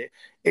understand it,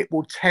 it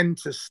will tend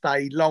to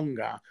stay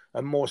longer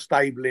and more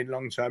stable in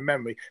long-term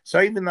memory. So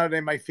even though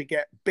they may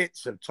forget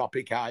bits of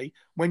topic A,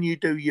 when you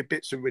do your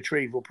bits of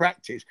retrieval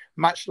practice,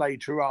 much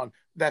later on,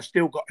 they've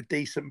still got a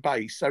decent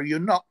base. So you're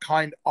not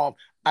kind of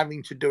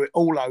having to do it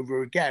all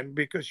over again,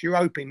 because you're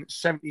hoping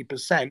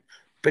 70%,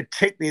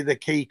 particularly the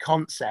key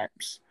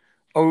concepts,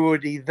 are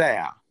already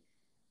there.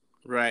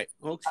 Right.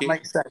 Okay. That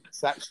makes sense.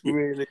 That's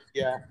really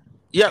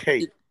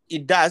key.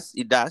 It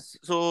does.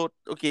 So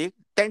okay,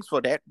 thanks for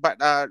that. But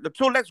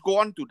so let's go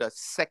on to the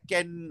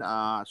second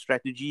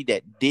strategy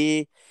that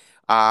they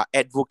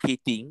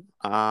advocating,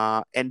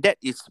 and that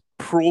is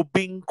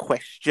probing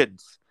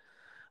questions.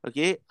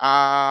 Okay,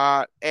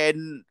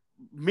 and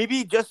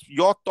maybe just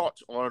your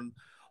thoughts on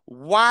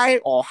why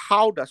or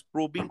how does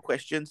probing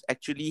questions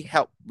actually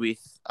help with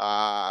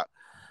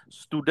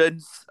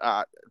students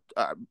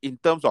in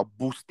terms of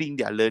boosting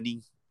their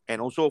learning,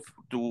 and also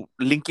to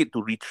link it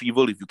to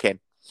retrieval if you can.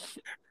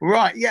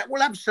 Right. Yeah.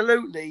 Well,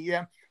 absolutely.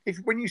 Yeah. If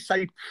when you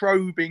say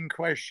probing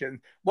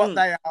question, what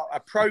they are, a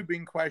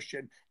probing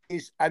question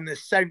is an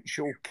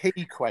essential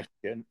key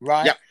question,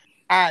 right? Yep.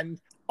 And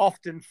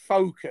often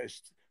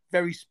focused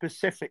very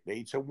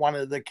specifically to one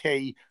of the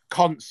key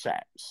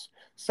concepts.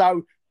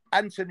 So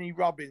Anthony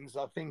Robbins,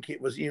 I think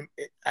it was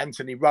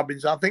Anthony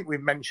Robbins. I think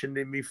we've mentioned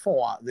him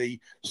before, the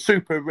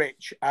super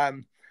rich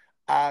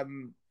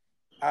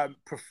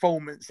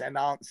performance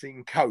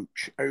enhancing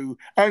coach who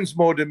earns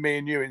more than me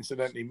and you,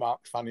 incidentally,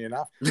 Mark, funny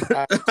enough.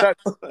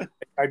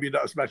 Maybe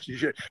not as much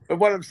as you. But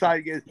what I'm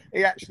saying is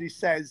he actually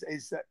says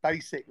is that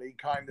basically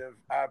kind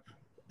of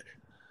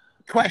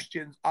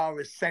questions are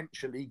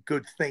essentially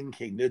good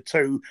thinking. The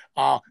two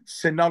are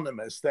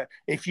synonymous. That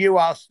if you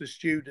ask the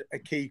student a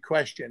key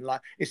question,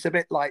 like it's a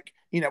bit like,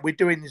 we're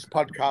doing this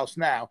podcast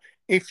now.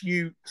 If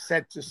you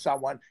said to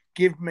someone,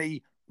 give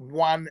me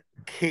one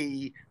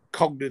key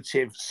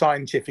cognitive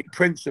scientific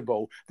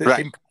principle that's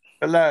important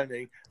for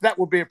learning, that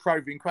would be a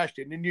probing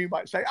question. And you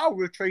might say, oh,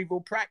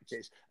 retrieval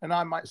practice. And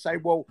I might say,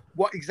 well,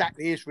 what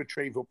exactly is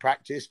retrieval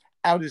practice?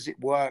 How does it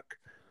work?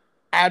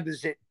 How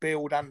does it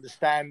build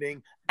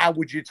understanding? How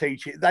would you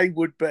teach it? They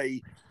would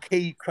be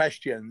key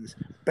questions,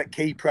 but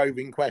key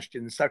probing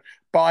questions. So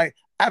by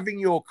having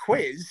your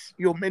quiz,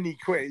 your mini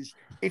quiz,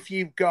 if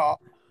you've got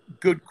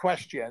good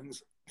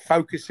questions,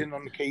 focusing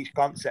on the key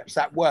concepts,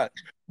 that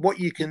works. What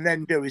you can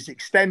then do is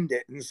extend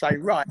it and say,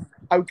 right,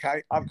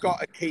 okay, I've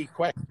got a key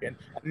question,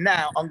 and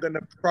now I'm going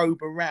to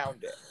probe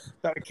around it.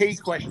 So a key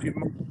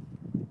question,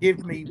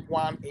 give me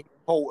one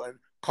important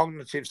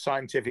cognitive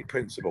scientific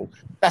principle.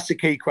 That's a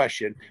key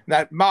question.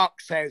 Now,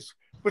 Mark says,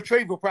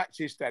 retrieval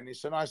practice,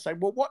 Dennis, and I say,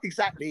 well, what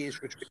exactly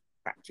is retrieval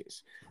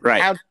practice?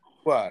 Right. How does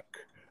it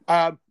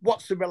work?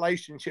 What's the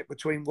relationship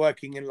between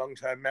working in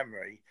long-term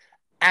memory?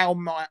 How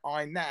might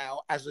I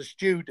now, as a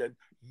student,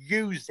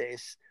 use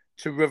this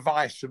to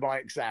revise for my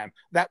exam?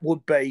 That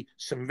would be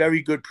some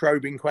very good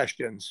probing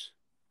questions.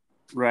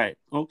 Right.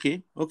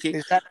 Okay.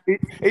 Is that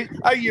it?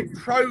 Oh, you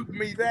probed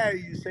me there.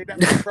 You see, that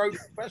was a probing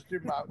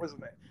question mark,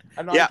 wasn't it?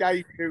 And I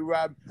gave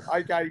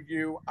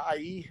you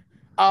a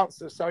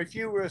answer. So if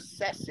you were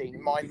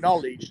assessing my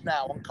knowledge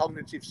now on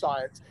cognitive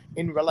science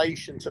in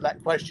relation to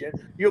that question,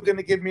 you're going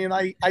to give me an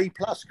A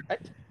plus,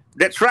 correct?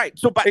 That's right.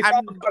 So, but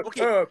I'm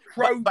okay.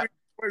 Probing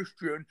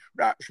question.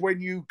 That's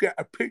when you get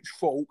a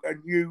pitchfork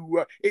and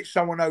you hit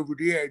someone over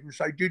the head and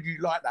say, "Did you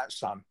like that,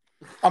 son?"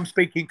 I'm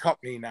speaking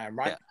Cockney now,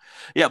 right?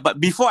 Yeah, but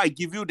before I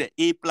give you the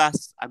A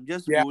plus, I'm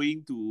just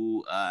going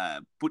to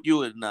put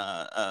you in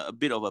a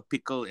bit of a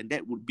pickle, and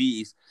that would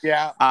be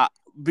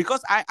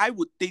because I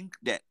would think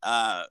that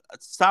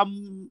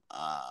some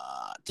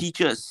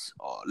teachers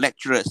or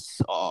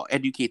lecturers or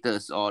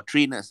educators or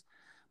trainers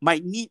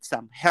might need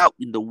some help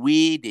in the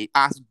way they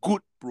ask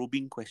good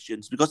probing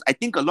questions, because I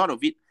think a lot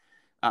of it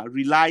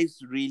relies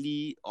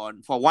really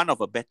on, for want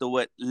of a better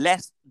word,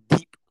 less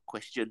deep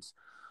questions.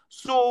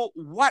 So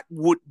what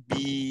would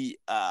be,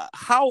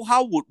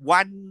 how would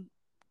one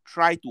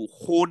try to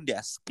hone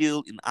their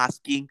skill in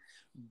asking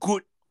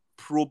good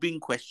probing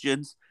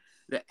questions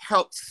that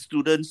helps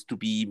students to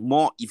be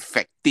more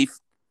effective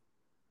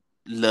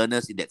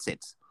learners in that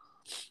sense?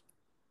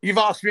 You've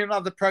asked me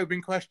another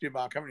probing question,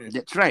 Mark, haven't you?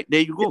 That's right.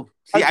 There you go.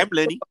 See, I'm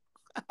learning.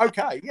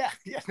 Okay, yeah.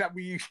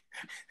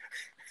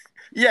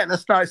 Yeah,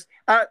 that's nice.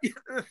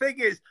 The thing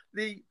is,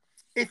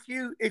 if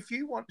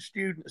you want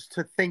students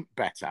to think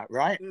better,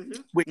 right,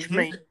 which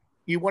means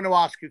you want to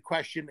ask a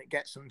question that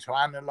gets them to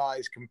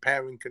analyze,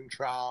 compare and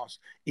contrast,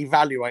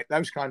 evaluate,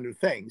 those kind of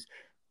things,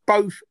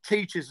 both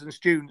teachers and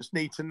students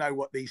need to know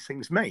what these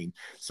things mean.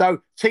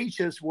 So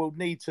teachers will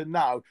need to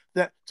know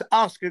that to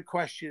ask a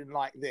question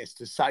like this,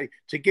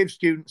 to give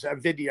students a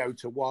video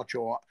to watch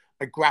or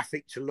a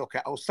graphic to look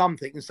at or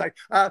something, and say,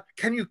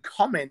 can you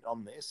comment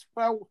on this?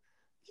 Well,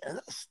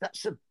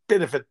 that's a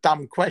bit of a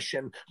dumb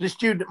question. The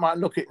student might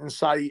look at it and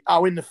say,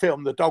 oh, in the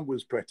film the dog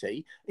was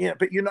pretty,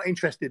 but you're not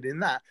interested in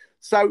that.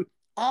 So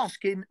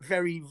asking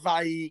very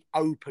vague,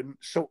 open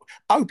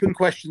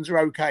questions are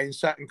okay in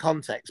certain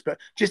contexts, but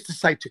just to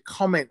say to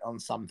comment on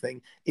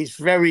something is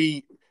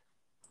very,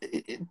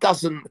 it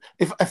doesn't,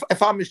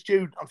 if I'm a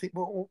student, I think,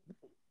 well,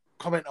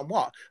 comment on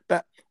what?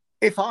 But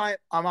if I'm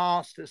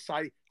asked to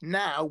say,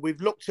 now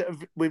we've looked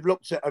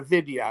at a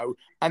video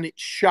and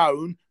it's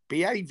shown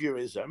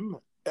behaviorism,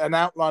 an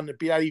outline of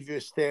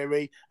behaviorist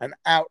theory, an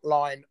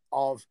outline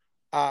of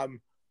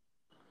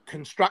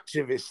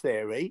constructivist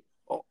theory,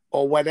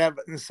 or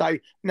whatever, and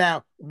say,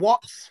 now,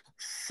 what's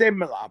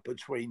similar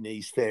between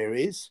these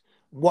theories?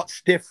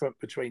 What's different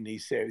between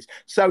these theories?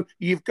 So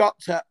you've got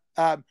to,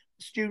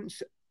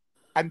 students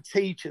and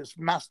teachers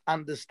must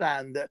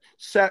understand that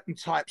certain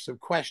types of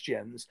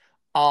questions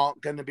are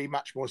going to be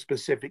much more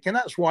specific. And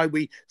that's why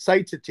we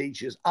say to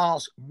teachers,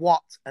 ask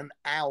what and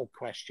how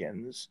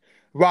questions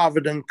rather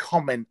than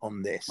comment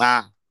on this.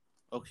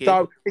 Okay.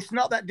 So it's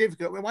not that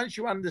difficult. Once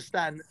you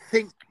understand,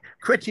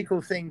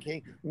 critical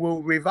thinking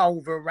will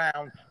revolve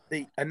around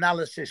the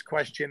analysis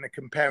question, a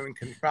compare and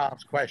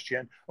contrast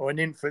question, or an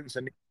inference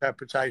and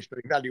interpretation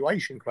or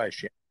evaluation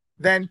question.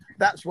 Then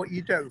that's what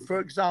you do. For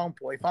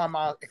example, if I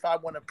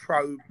want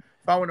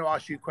to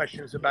ask you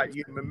questions about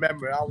human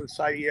memory, I would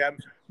say,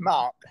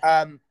 Mark,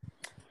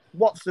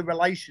 what's the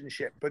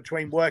relationship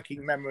between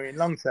working memory and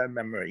long-term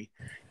memory?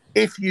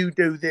 If you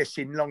do this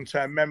in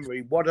long-term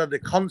memory, what are the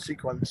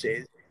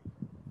consequences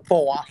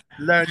for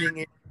learning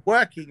in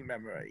working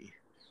memory?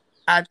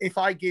 And if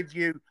I give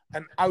you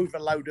an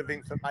overload of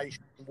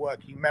information in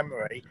working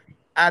memory,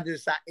 how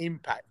does that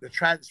impact the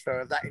transfer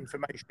of that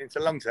information into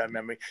long-term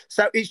memory?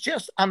 So it's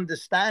just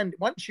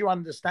once you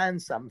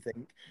understand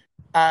something,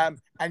 and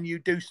you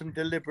do some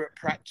deliberate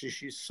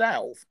practice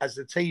yourself as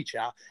a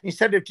teacher,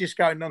 instead of just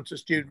going on to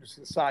students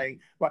and saying,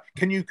 well,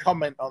 can you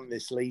comment on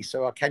this, Lisa,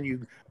 or can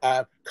you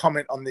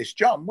comment on this,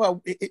 John?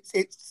 Well,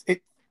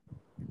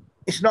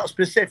 it's not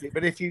specific,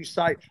 but if you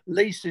say,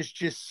 Lisa's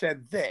just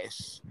said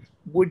this,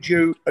 would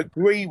you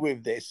agree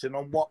with this, and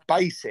on what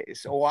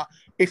basis? Or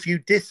if you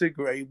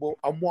disagree, well,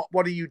 on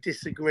what are you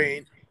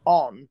disagreeing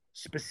on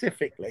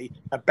specifically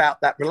about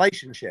that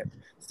relationship?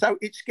 So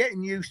it's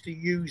getting used to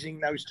using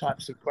those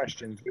types of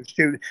questions with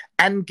students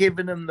and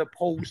giving them the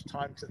pause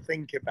time to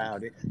think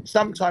about it.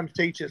 Sometimes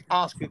teachers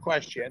ask a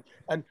question,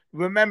 and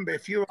remember,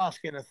 if you're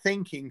asking a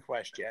thinking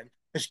question,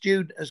 a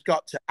student has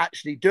got to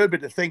actually do a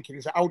bit of thinking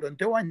and say, hold on,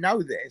 do I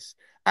know this?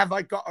 Have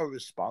I got a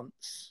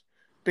response?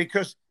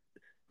 Because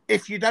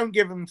if you don't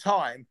give them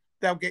time,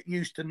 they'll get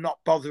used to not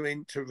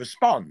bothering to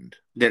respond.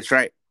 That's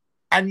right.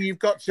 And you've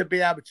got to be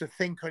able to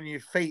think on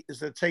your feet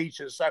as a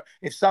teacher. So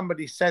if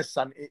somebody says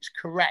something, it's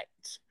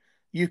correct,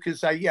 you can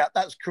say, yeah,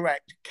 that's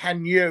correct.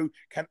 Can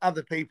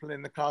other people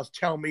in the class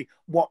tell me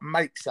what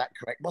makes that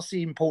correct? What's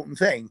the important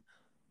thing?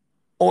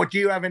 Or do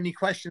you have any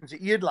questions that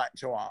you'd like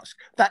to ask?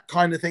 That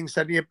kind of thing.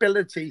 So the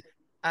ability to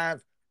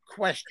have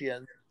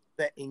questions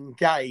that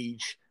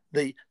engage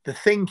the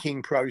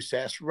thinking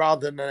process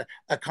rather than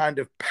a kind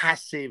of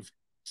passive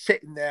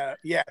sitting there.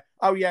 Yeah.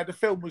 Oh, yeah, the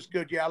film was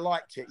good. Yeah, I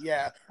liked it.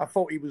 Yeah, I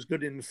thought he was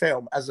good in the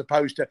film, as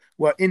opposed to,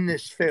 well, in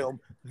this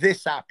film,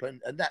 this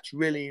happened, and that's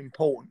really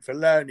important for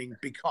learning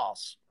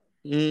because.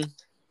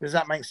 Does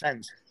that make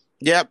sense?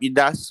 Yeah, it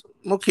does.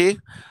 Okay,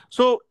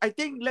 so I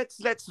think let's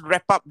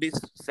wrap up this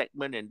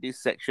segment and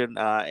this section.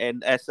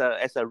 And as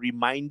a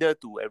reminder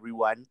to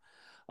everyone,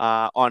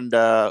 on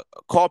the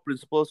core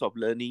principles of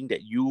learning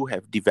that you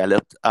have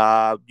developed,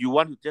 you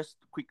want to just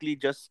quickly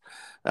do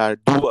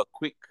a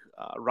quick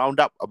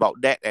roundup about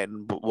that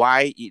and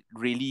why it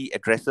really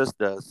addresses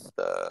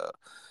the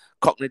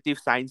cognitive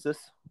sciences?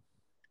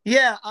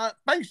 Yeah,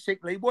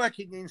 basically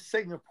working in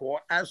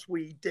Singapore as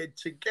we did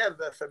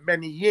together for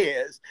many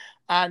years,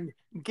 and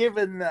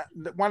given that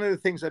one of the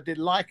things I did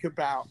like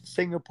about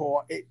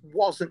Singapore, it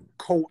wasn't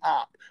caught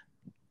up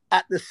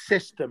at the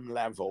system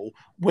level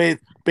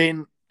with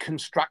being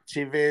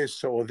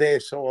constructivist or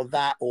this or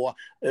that, or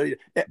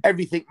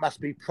everything must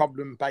be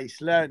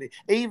problem-based learning,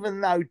 even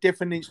though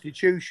different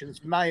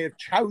institutions may have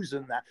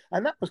chosen that.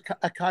 And that was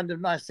a kind of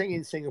nice thing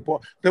in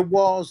Singapore. There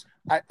was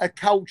a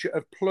culture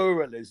of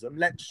pluralism.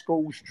 Let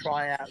schools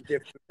try out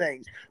different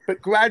things.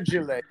 But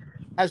gradually,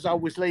 as I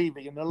was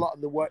leaving, and a lot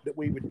of the work that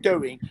we were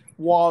doing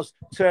was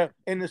to,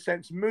 in a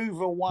sense,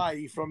 move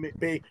away from it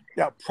being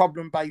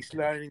problem-based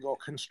learning or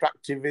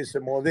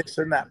constructivism or this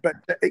and that, but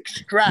to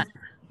extract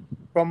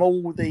from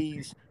all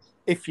these,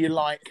 if you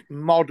like,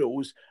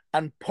 models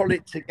and pull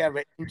it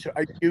together into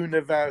a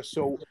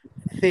universal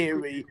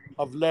theory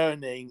of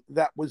learning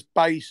that was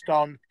based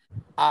on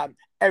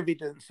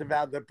evidence of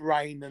how the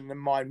brain and the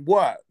mind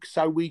work.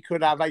 So we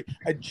could have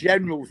a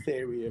general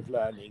theory of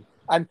learning.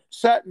 And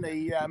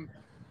certainly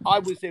I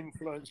was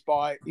influenced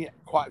by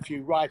quite a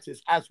few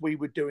writers as we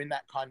were doing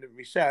that kind of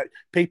research.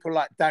 People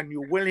like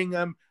Daniel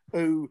Willingham,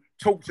 who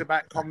talked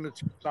about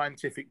cognitive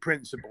scientific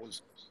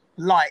principles,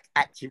 like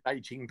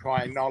activating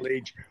prior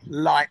knowledge,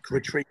 like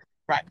retrieval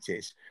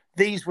practice.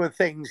 These were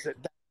things that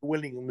Daniel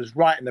Willingham was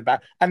writing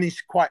about, and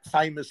he's quite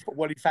famous for,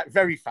 well, in fact,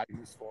 very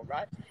famous for,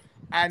 right?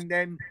 And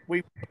then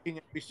we were looking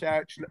at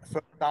research,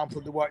 for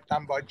example, the work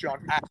done by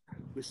John Atty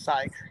was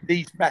saying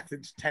these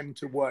methods tend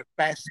to work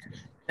best.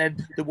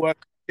 And the work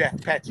of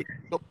Jeff Pettit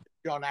looked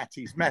at John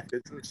Atty's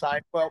methods and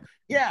saying, well,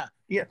 yeah,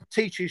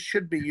 teachers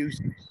should be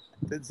using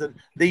methods, and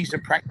these are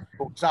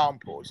practical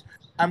examples.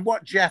 And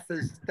what Jeff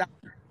has done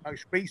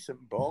most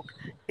recent book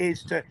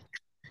is to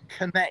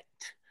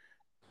connect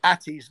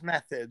Atty's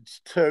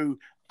methods to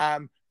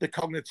the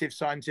cognitive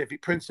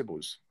scientific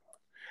principles.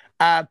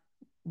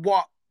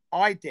 What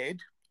I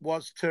did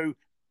was to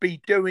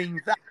be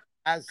doing that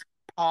as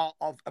part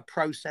of a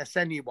process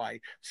anyway.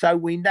 So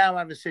we now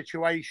have a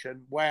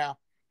situation where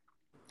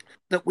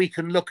that we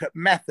can look at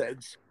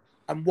methods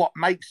and what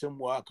makes them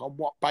work, on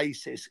what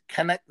basis,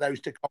 connect those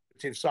to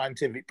cognitive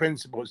scientific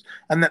principles,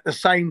 and at the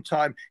same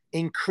time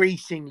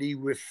increasingly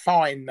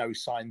refine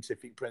those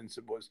scientific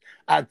principles.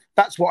 And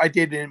that's what I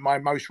did in my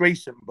most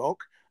recent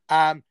book,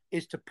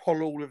 is to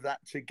pull all of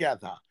that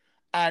together.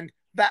 And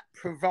that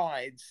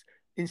provides,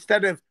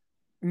 instead of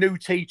new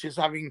teachers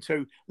having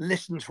to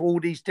listen to all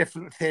these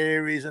different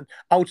theories and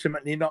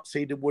ultimately not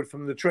see the wood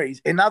from the trees.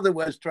 In other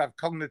words, to have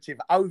cognitive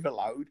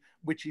overload,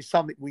 which is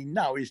something we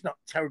know is not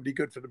terribly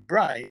good for the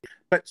brain,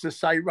 but to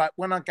say, right,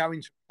 when I go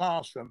into a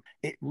classroom,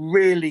 it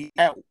really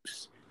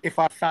helps if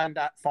I find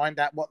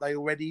out what they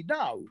already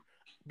know.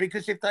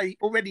 Because if they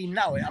already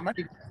know it, I'm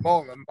only going to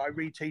bore them by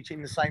reteaching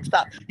the same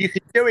stuff. You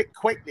can do it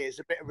quickly as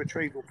a bit of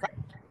retrieval practice.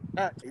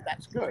 Certainly,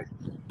 that's good.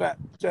 But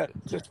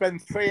to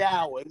spend 3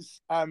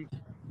 hours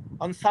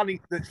on something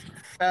that's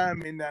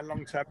firm in their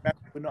long-term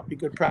memory would not be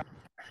good practice.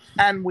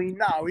 And we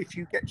know if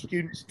you get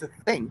students to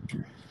think,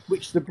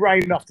 which the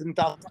brain often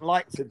doesn't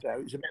like to do,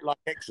 it's a bit like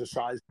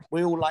exercise.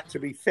 We all like to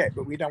be fit,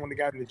 but we don't want to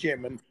go in the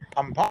gym and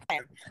pump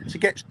iron. To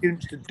get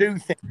students to do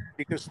things,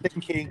 because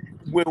thinking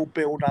will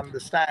build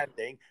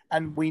understanding.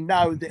 And we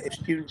know that if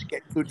students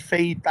get good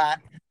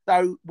feedback,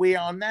 so we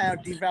are now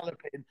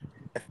developing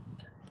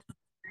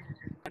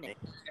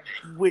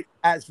which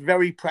has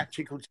very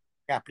practical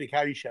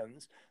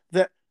applications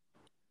that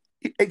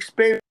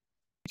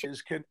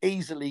experiencers can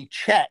easily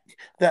check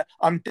that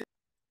I don't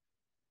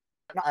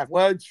have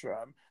words for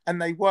them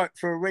and they work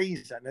for a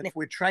reason. And if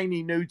we're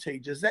training new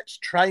teachers, let's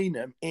train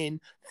them in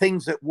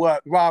things that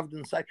work rather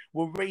than say,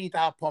 we'll read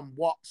up on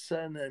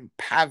Watson and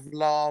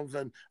Pavlov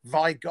and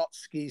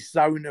Vygotsky's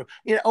zone of,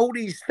 all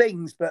these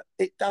things, but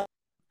it doesn't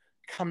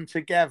come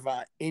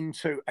together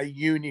into a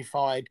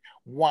unified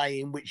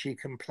way in which you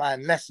can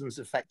plan lessons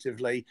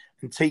effectively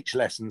and teach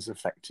lessons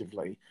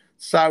effectively.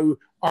 So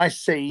I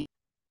see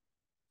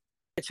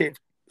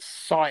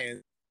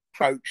science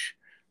approach,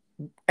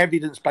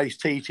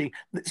 evidence-based teaching.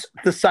 It's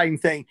the same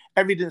thing.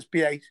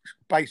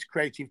 Evidence-based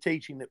creative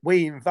teaching that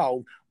we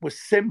involved was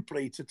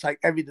simply to take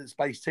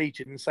evidence-based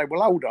teaching and say,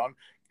 well, hold on,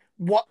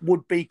 what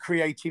would be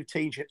creative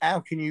teaching?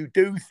 How can you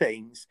do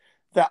things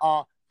that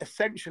are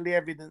essentially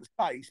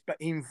evidence-based but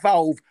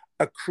involve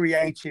a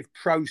creative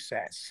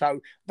process?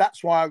 So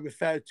that's why I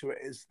referred to it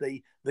as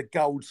the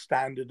gold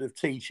standard of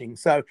teaching.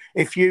 So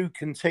if you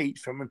can teach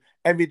from an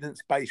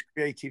evidence-based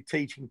creative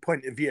teaching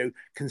point of view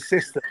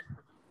consistent,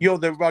 you're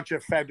the Roger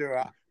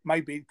Federer,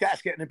 maybe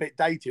that's getting a bit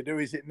dated, who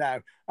is it now?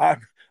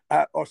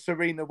 Or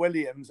Serena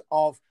Williams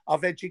of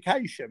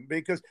education,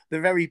 because the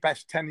very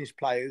best tennis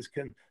players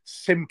can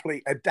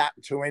simply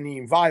adapt to any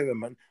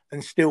environment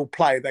and still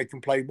play. They can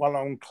play well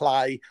on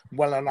clay,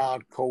 well on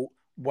hard court,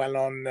 well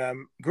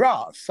on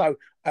grass. So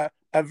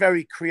a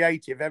very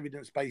creative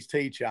evidence-based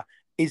teacher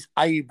is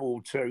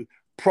able to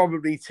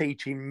probably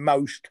teach in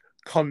most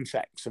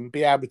contexts and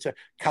be able to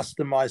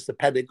customize the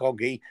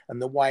pedagogy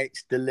and the way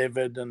it's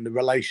delivered and the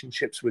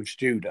relationships with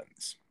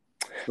students.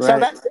 Right. So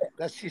that's it.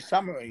 That's your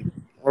summary.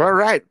 All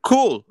right,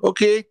 cool.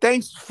 Okay,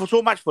 thanks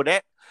so much for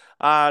that.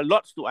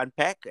 Lots to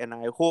unpack, and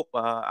I hope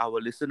our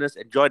listeners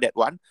enjoy that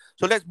one.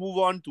 So let's move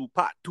on to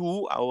part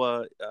two,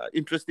 our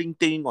interesting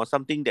thing or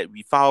something that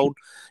we found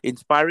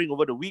inspiring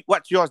over the week.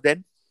 What's yours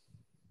then?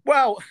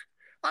 Well,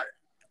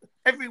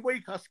 every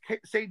week I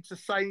seem to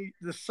say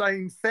the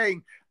same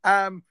thing.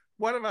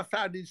 What have I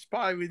found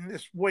inspiring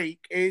this week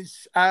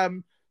is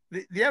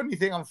the only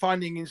thing I'm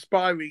finding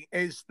inspiring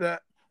is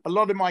that a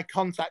lot of my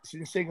contacts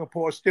in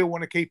Singapore still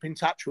want to keep in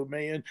touch with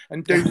me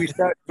and do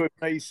research with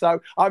me.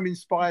 So I'm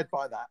inspired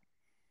by that.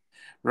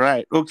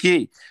 Right.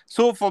 Okay.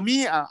 So for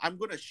me, I'm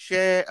going to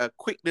share a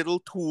quick little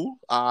tool.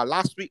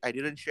 Last week, I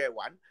didn't share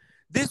one.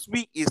 This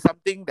week is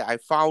something that I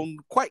found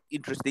quite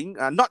interesting.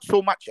 Not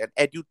so much an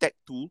edutech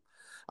tool,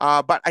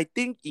 but I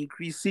think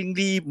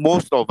increasingly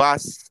most of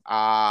us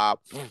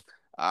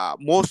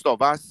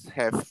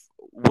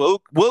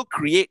will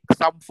create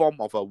some form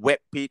of a web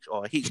page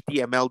or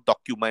HTML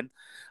document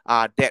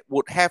that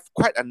would have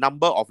quite a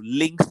number of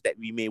links that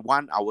we may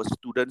want our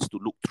students to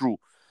look through.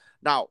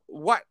 Now,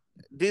 what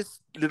this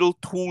little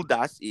tool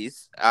does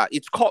is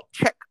it's called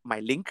Check My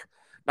Link.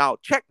 Now,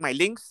 Check My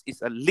Links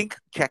is a link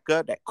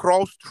checker that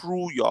crawls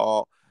through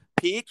your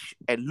page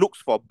and looks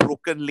for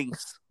broken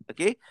links.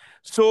 Okay,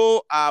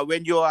 so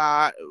when you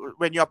are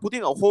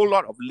putting a whole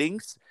lot of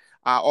links,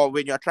 or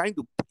when you're trying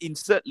to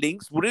insert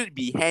links, wouldn't it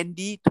be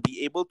handy to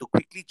be able to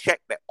quickly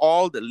check that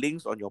all the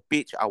links on your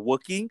page are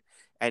working?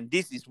 And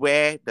this is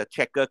where the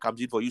checker comes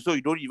in for you. So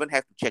you don't even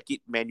have to check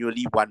it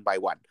manually one by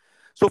one.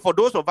 So for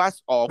those of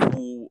us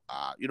who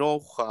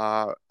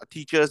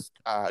teachers,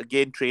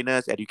 again,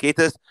 trainers,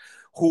 educators,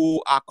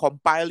 who are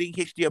compiling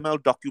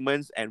HTML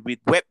documents and with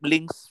web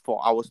links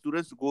for our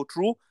students to go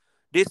through,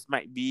 this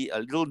might be a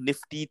little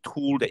nifty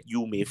tool that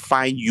you may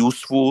find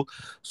useful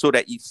so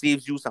that it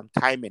saves you some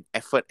time and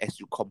effort as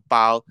you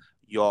compile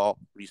your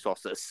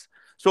resources.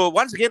 So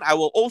once again, I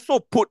will also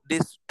put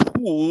this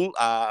tool,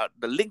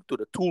 the link to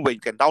the tool where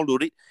you can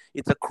download it.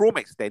 It's a Chrome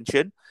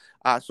extension.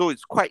 So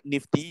it's quite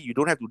nifty. You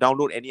don't have to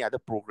download any other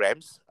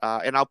programs.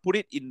 And I'll put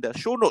it in the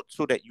show notes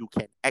so that you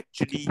can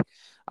actually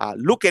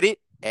look at it,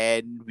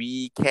 and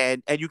you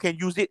can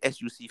use it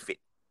as you see fit.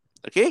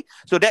 Okay,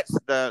 so that's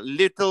the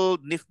little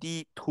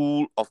nifty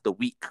tool of the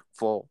week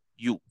for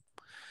you.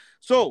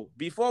 So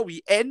before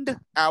we end,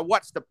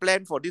 what's the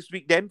plan for this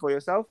week then for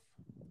yourself?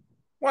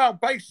 Well,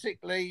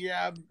 basically,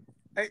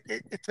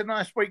 it's a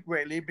nice week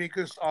really,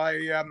 because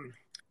I'm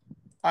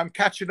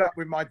catching up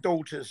with my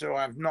daughters who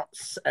I've not,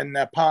 and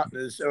their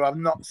partners who I've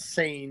not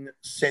seen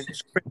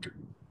since Christmas.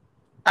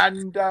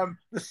 And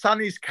the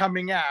sun is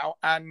coming out,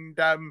 and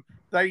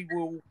they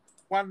will.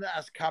 One that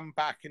has come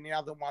back, and the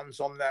other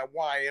one's on their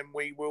way, and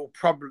we will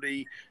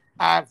probably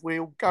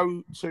we'll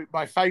go to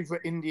my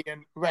favourite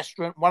Indian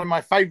restaurant, one of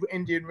my favourite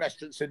Indian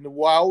restaurants in the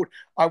world.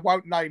 I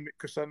won't name it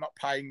because they're not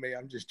paying me.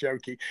 I'm just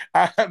joking.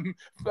 And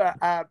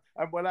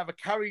we'll have a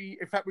curry.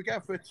 In fact, we're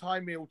going for a Thai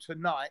meal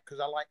tonight because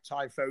I like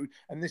Thai food,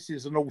 and this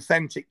is an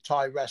authentic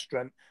Thai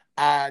restaurant.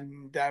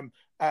 And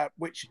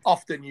which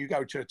often you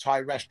go to a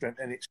Thai restaurant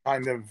and it's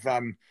kind of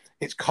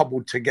it's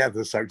cobbled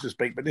together, so to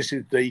speak. But this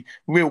is the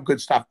real good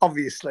stuff.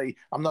 Obviously,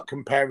 I'm not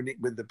comparing it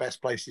with the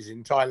best places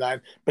in Thailand,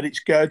 but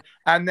it's good.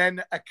 And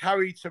then a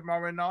curry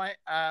tomorrow night,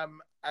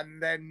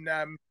 and then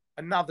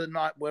another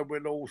night where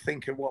we'll all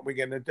think of what we're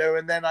going to do.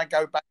 And then I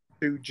go back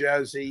to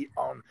Jersey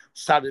on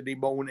Saturday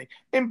morning.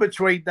 In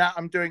between that,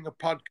 I'm doing a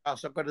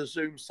podcast. I've got a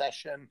Zoom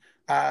session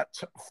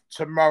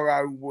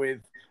tomorrow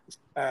with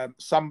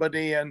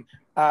somebody, and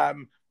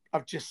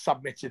I've just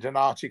submitted an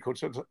article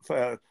to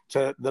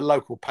the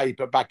local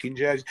paper back in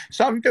Jersey.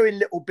 So I'm doing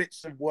little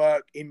bits of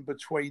work in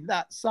between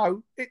that.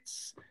 So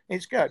it's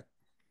good.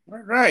 All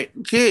right.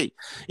 Okay.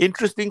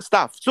 Interesting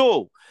stuff.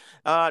 So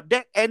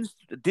that ends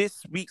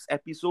this week's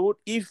episode.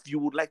 If you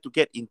would like to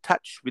get in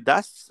touch with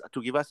us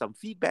to give us some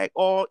feedback,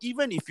 or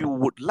even if you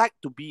would like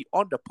to be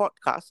on the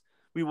podcast,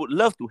 we would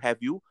love to have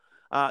you.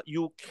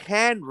 You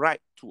can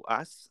write to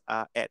us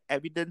at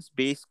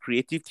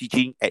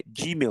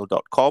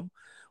evidence-based-creative-teaching@gmail.com.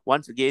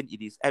 Once again,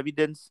 it is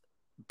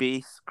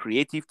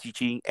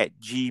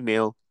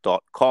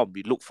evidence-based-creative-teaching@gmail.com.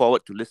 We look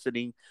forward to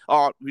listening,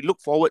 or we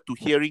look forward to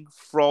hearing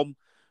from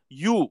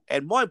you.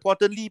 And more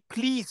importantly,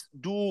 please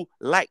do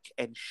like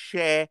and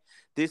share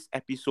this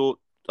episode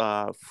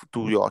to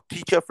your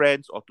teacher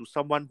friends or to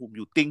someone whom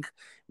you think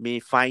may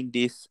find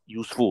this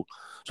useful.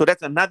 So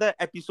that's another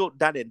episode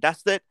done and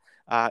dusted.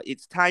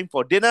 It's time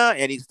for dinner,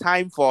 and it's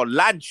time for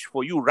lunch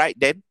for you, right,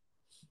 Dan?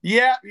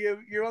 Yeah,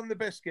 you're on the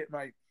biscuit,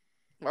 mate.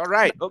 All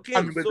right.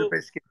 Okay. With the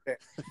biscuit bit.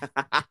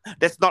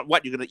 That's not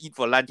what you're going to eat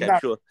for lunch,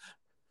 I'm sure.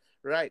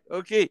 Right.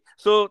 Okay.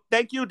 So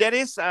thank you,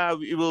 Dennis.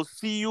 We will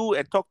see you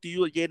and talk to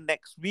you again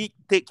next week.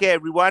 Take care,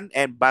 everyone,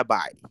 and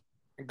bye-bye.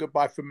 And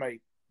goodbye from me.